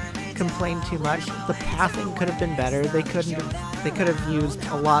really complain too much. The pathing could have been better. They could have used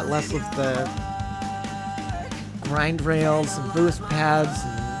a lot less of the grind rails and boost pads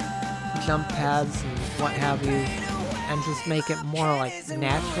and jump pads and what have you, and just make it more like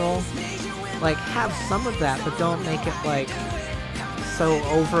natural. Like, have some of that, but don't make it like so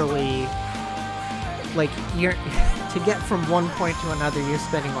overly, like, you're to get from one point to another you're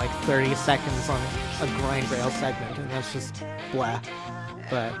spending like 30 seconds on a grind rail segment, and that's just blah.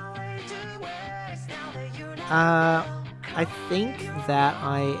 But I think that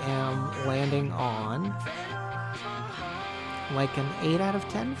I am landing on like an 8 out of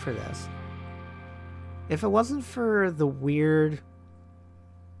 10 for this. If it wasn't for the weird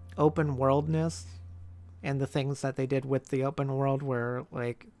open worldness and the things that they did with the open world where,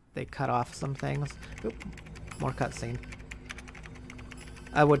 like, they cut off some things. Oop, more cutscene.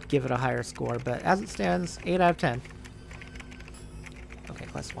 I would give it a higher score, but as it stands, 8 out of 10. Okay,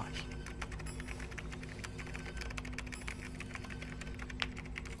 let's watch.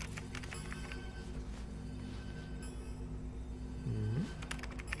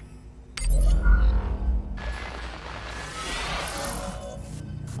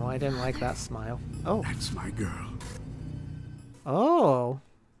 Oh, I didn't like that smile. Oh. That's my girl. Oh.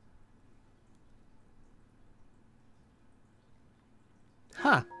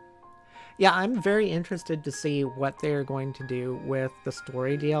 Huh. Yeah, I'm very interested to see what they're going to do with the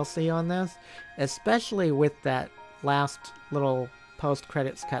story DLC on this, especially with that last little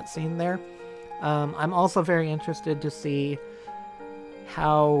post-credits cutscene there. I'm also very interested to see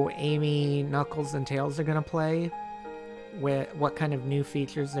how Amy, Knuckles, and Tails are going to play. What kind of new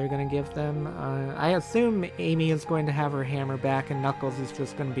features they're going to give them. I assume Amy is going to have her hammer back, and Knuckles is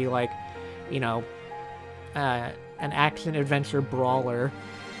just going to be like, you know, an action-adventure brawler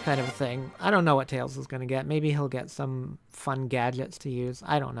kind of thing. I don't know what Tails is going to get. Maybe he'll get some fun gadgets to use.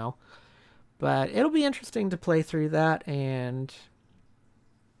 I don't know. But it'll be interesting to play through that and,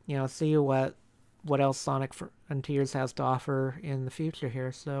 you know, see what else Sonic Frontiers has to offer in the future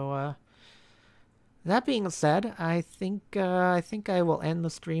here. So, that being said, I think I will end the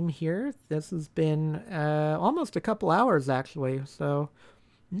stream here. This has been almost a couple hours, actually. So,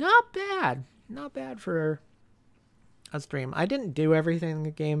 not bad. Not bad for a stream. I didn't do everything in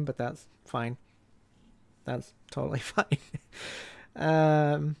the game, but that's fine. That's totally fine.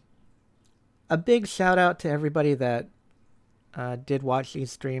 A big shout out to everybody that did watch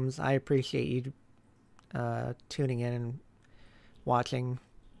these streams. I appreciate you tuning in and watching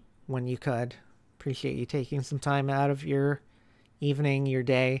when you could. Appreciate you taking some time out of your evening, your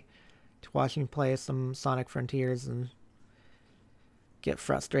day, to watch me play some Sonic Frontiers and get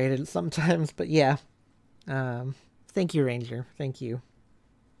frustrated sometimes. But yeah, thank you, Ranger. Thank you.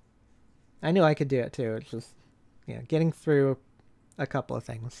 I knew I could do it too. It's just, yeah, getting through a couple of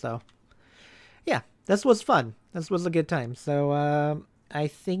things. So yeah, this was fun. This was a good time. So I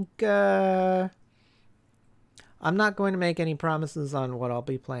think I'm not going to make any promises on what I'll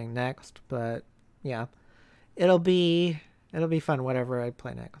be playing next, but yeah, it'll be fun whatever I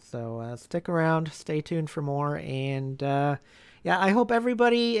play next. So stick around, stay tuned for more, and yeah, I hope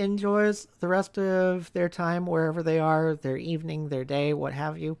everybody enjoys the rest of their time wherever they are, their evening, their day, what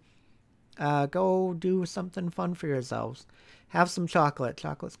have you. Go do something fun for yourselves. Have some chocolate.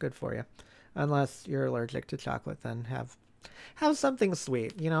 Chocolate's good for you. Unless you're allergic to chocolate, then have something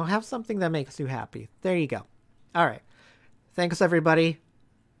sweet. You know, have something that makes you happy. There you go. All right. Thanks, everybody.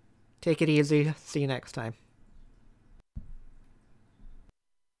 Take it easy. See you next time.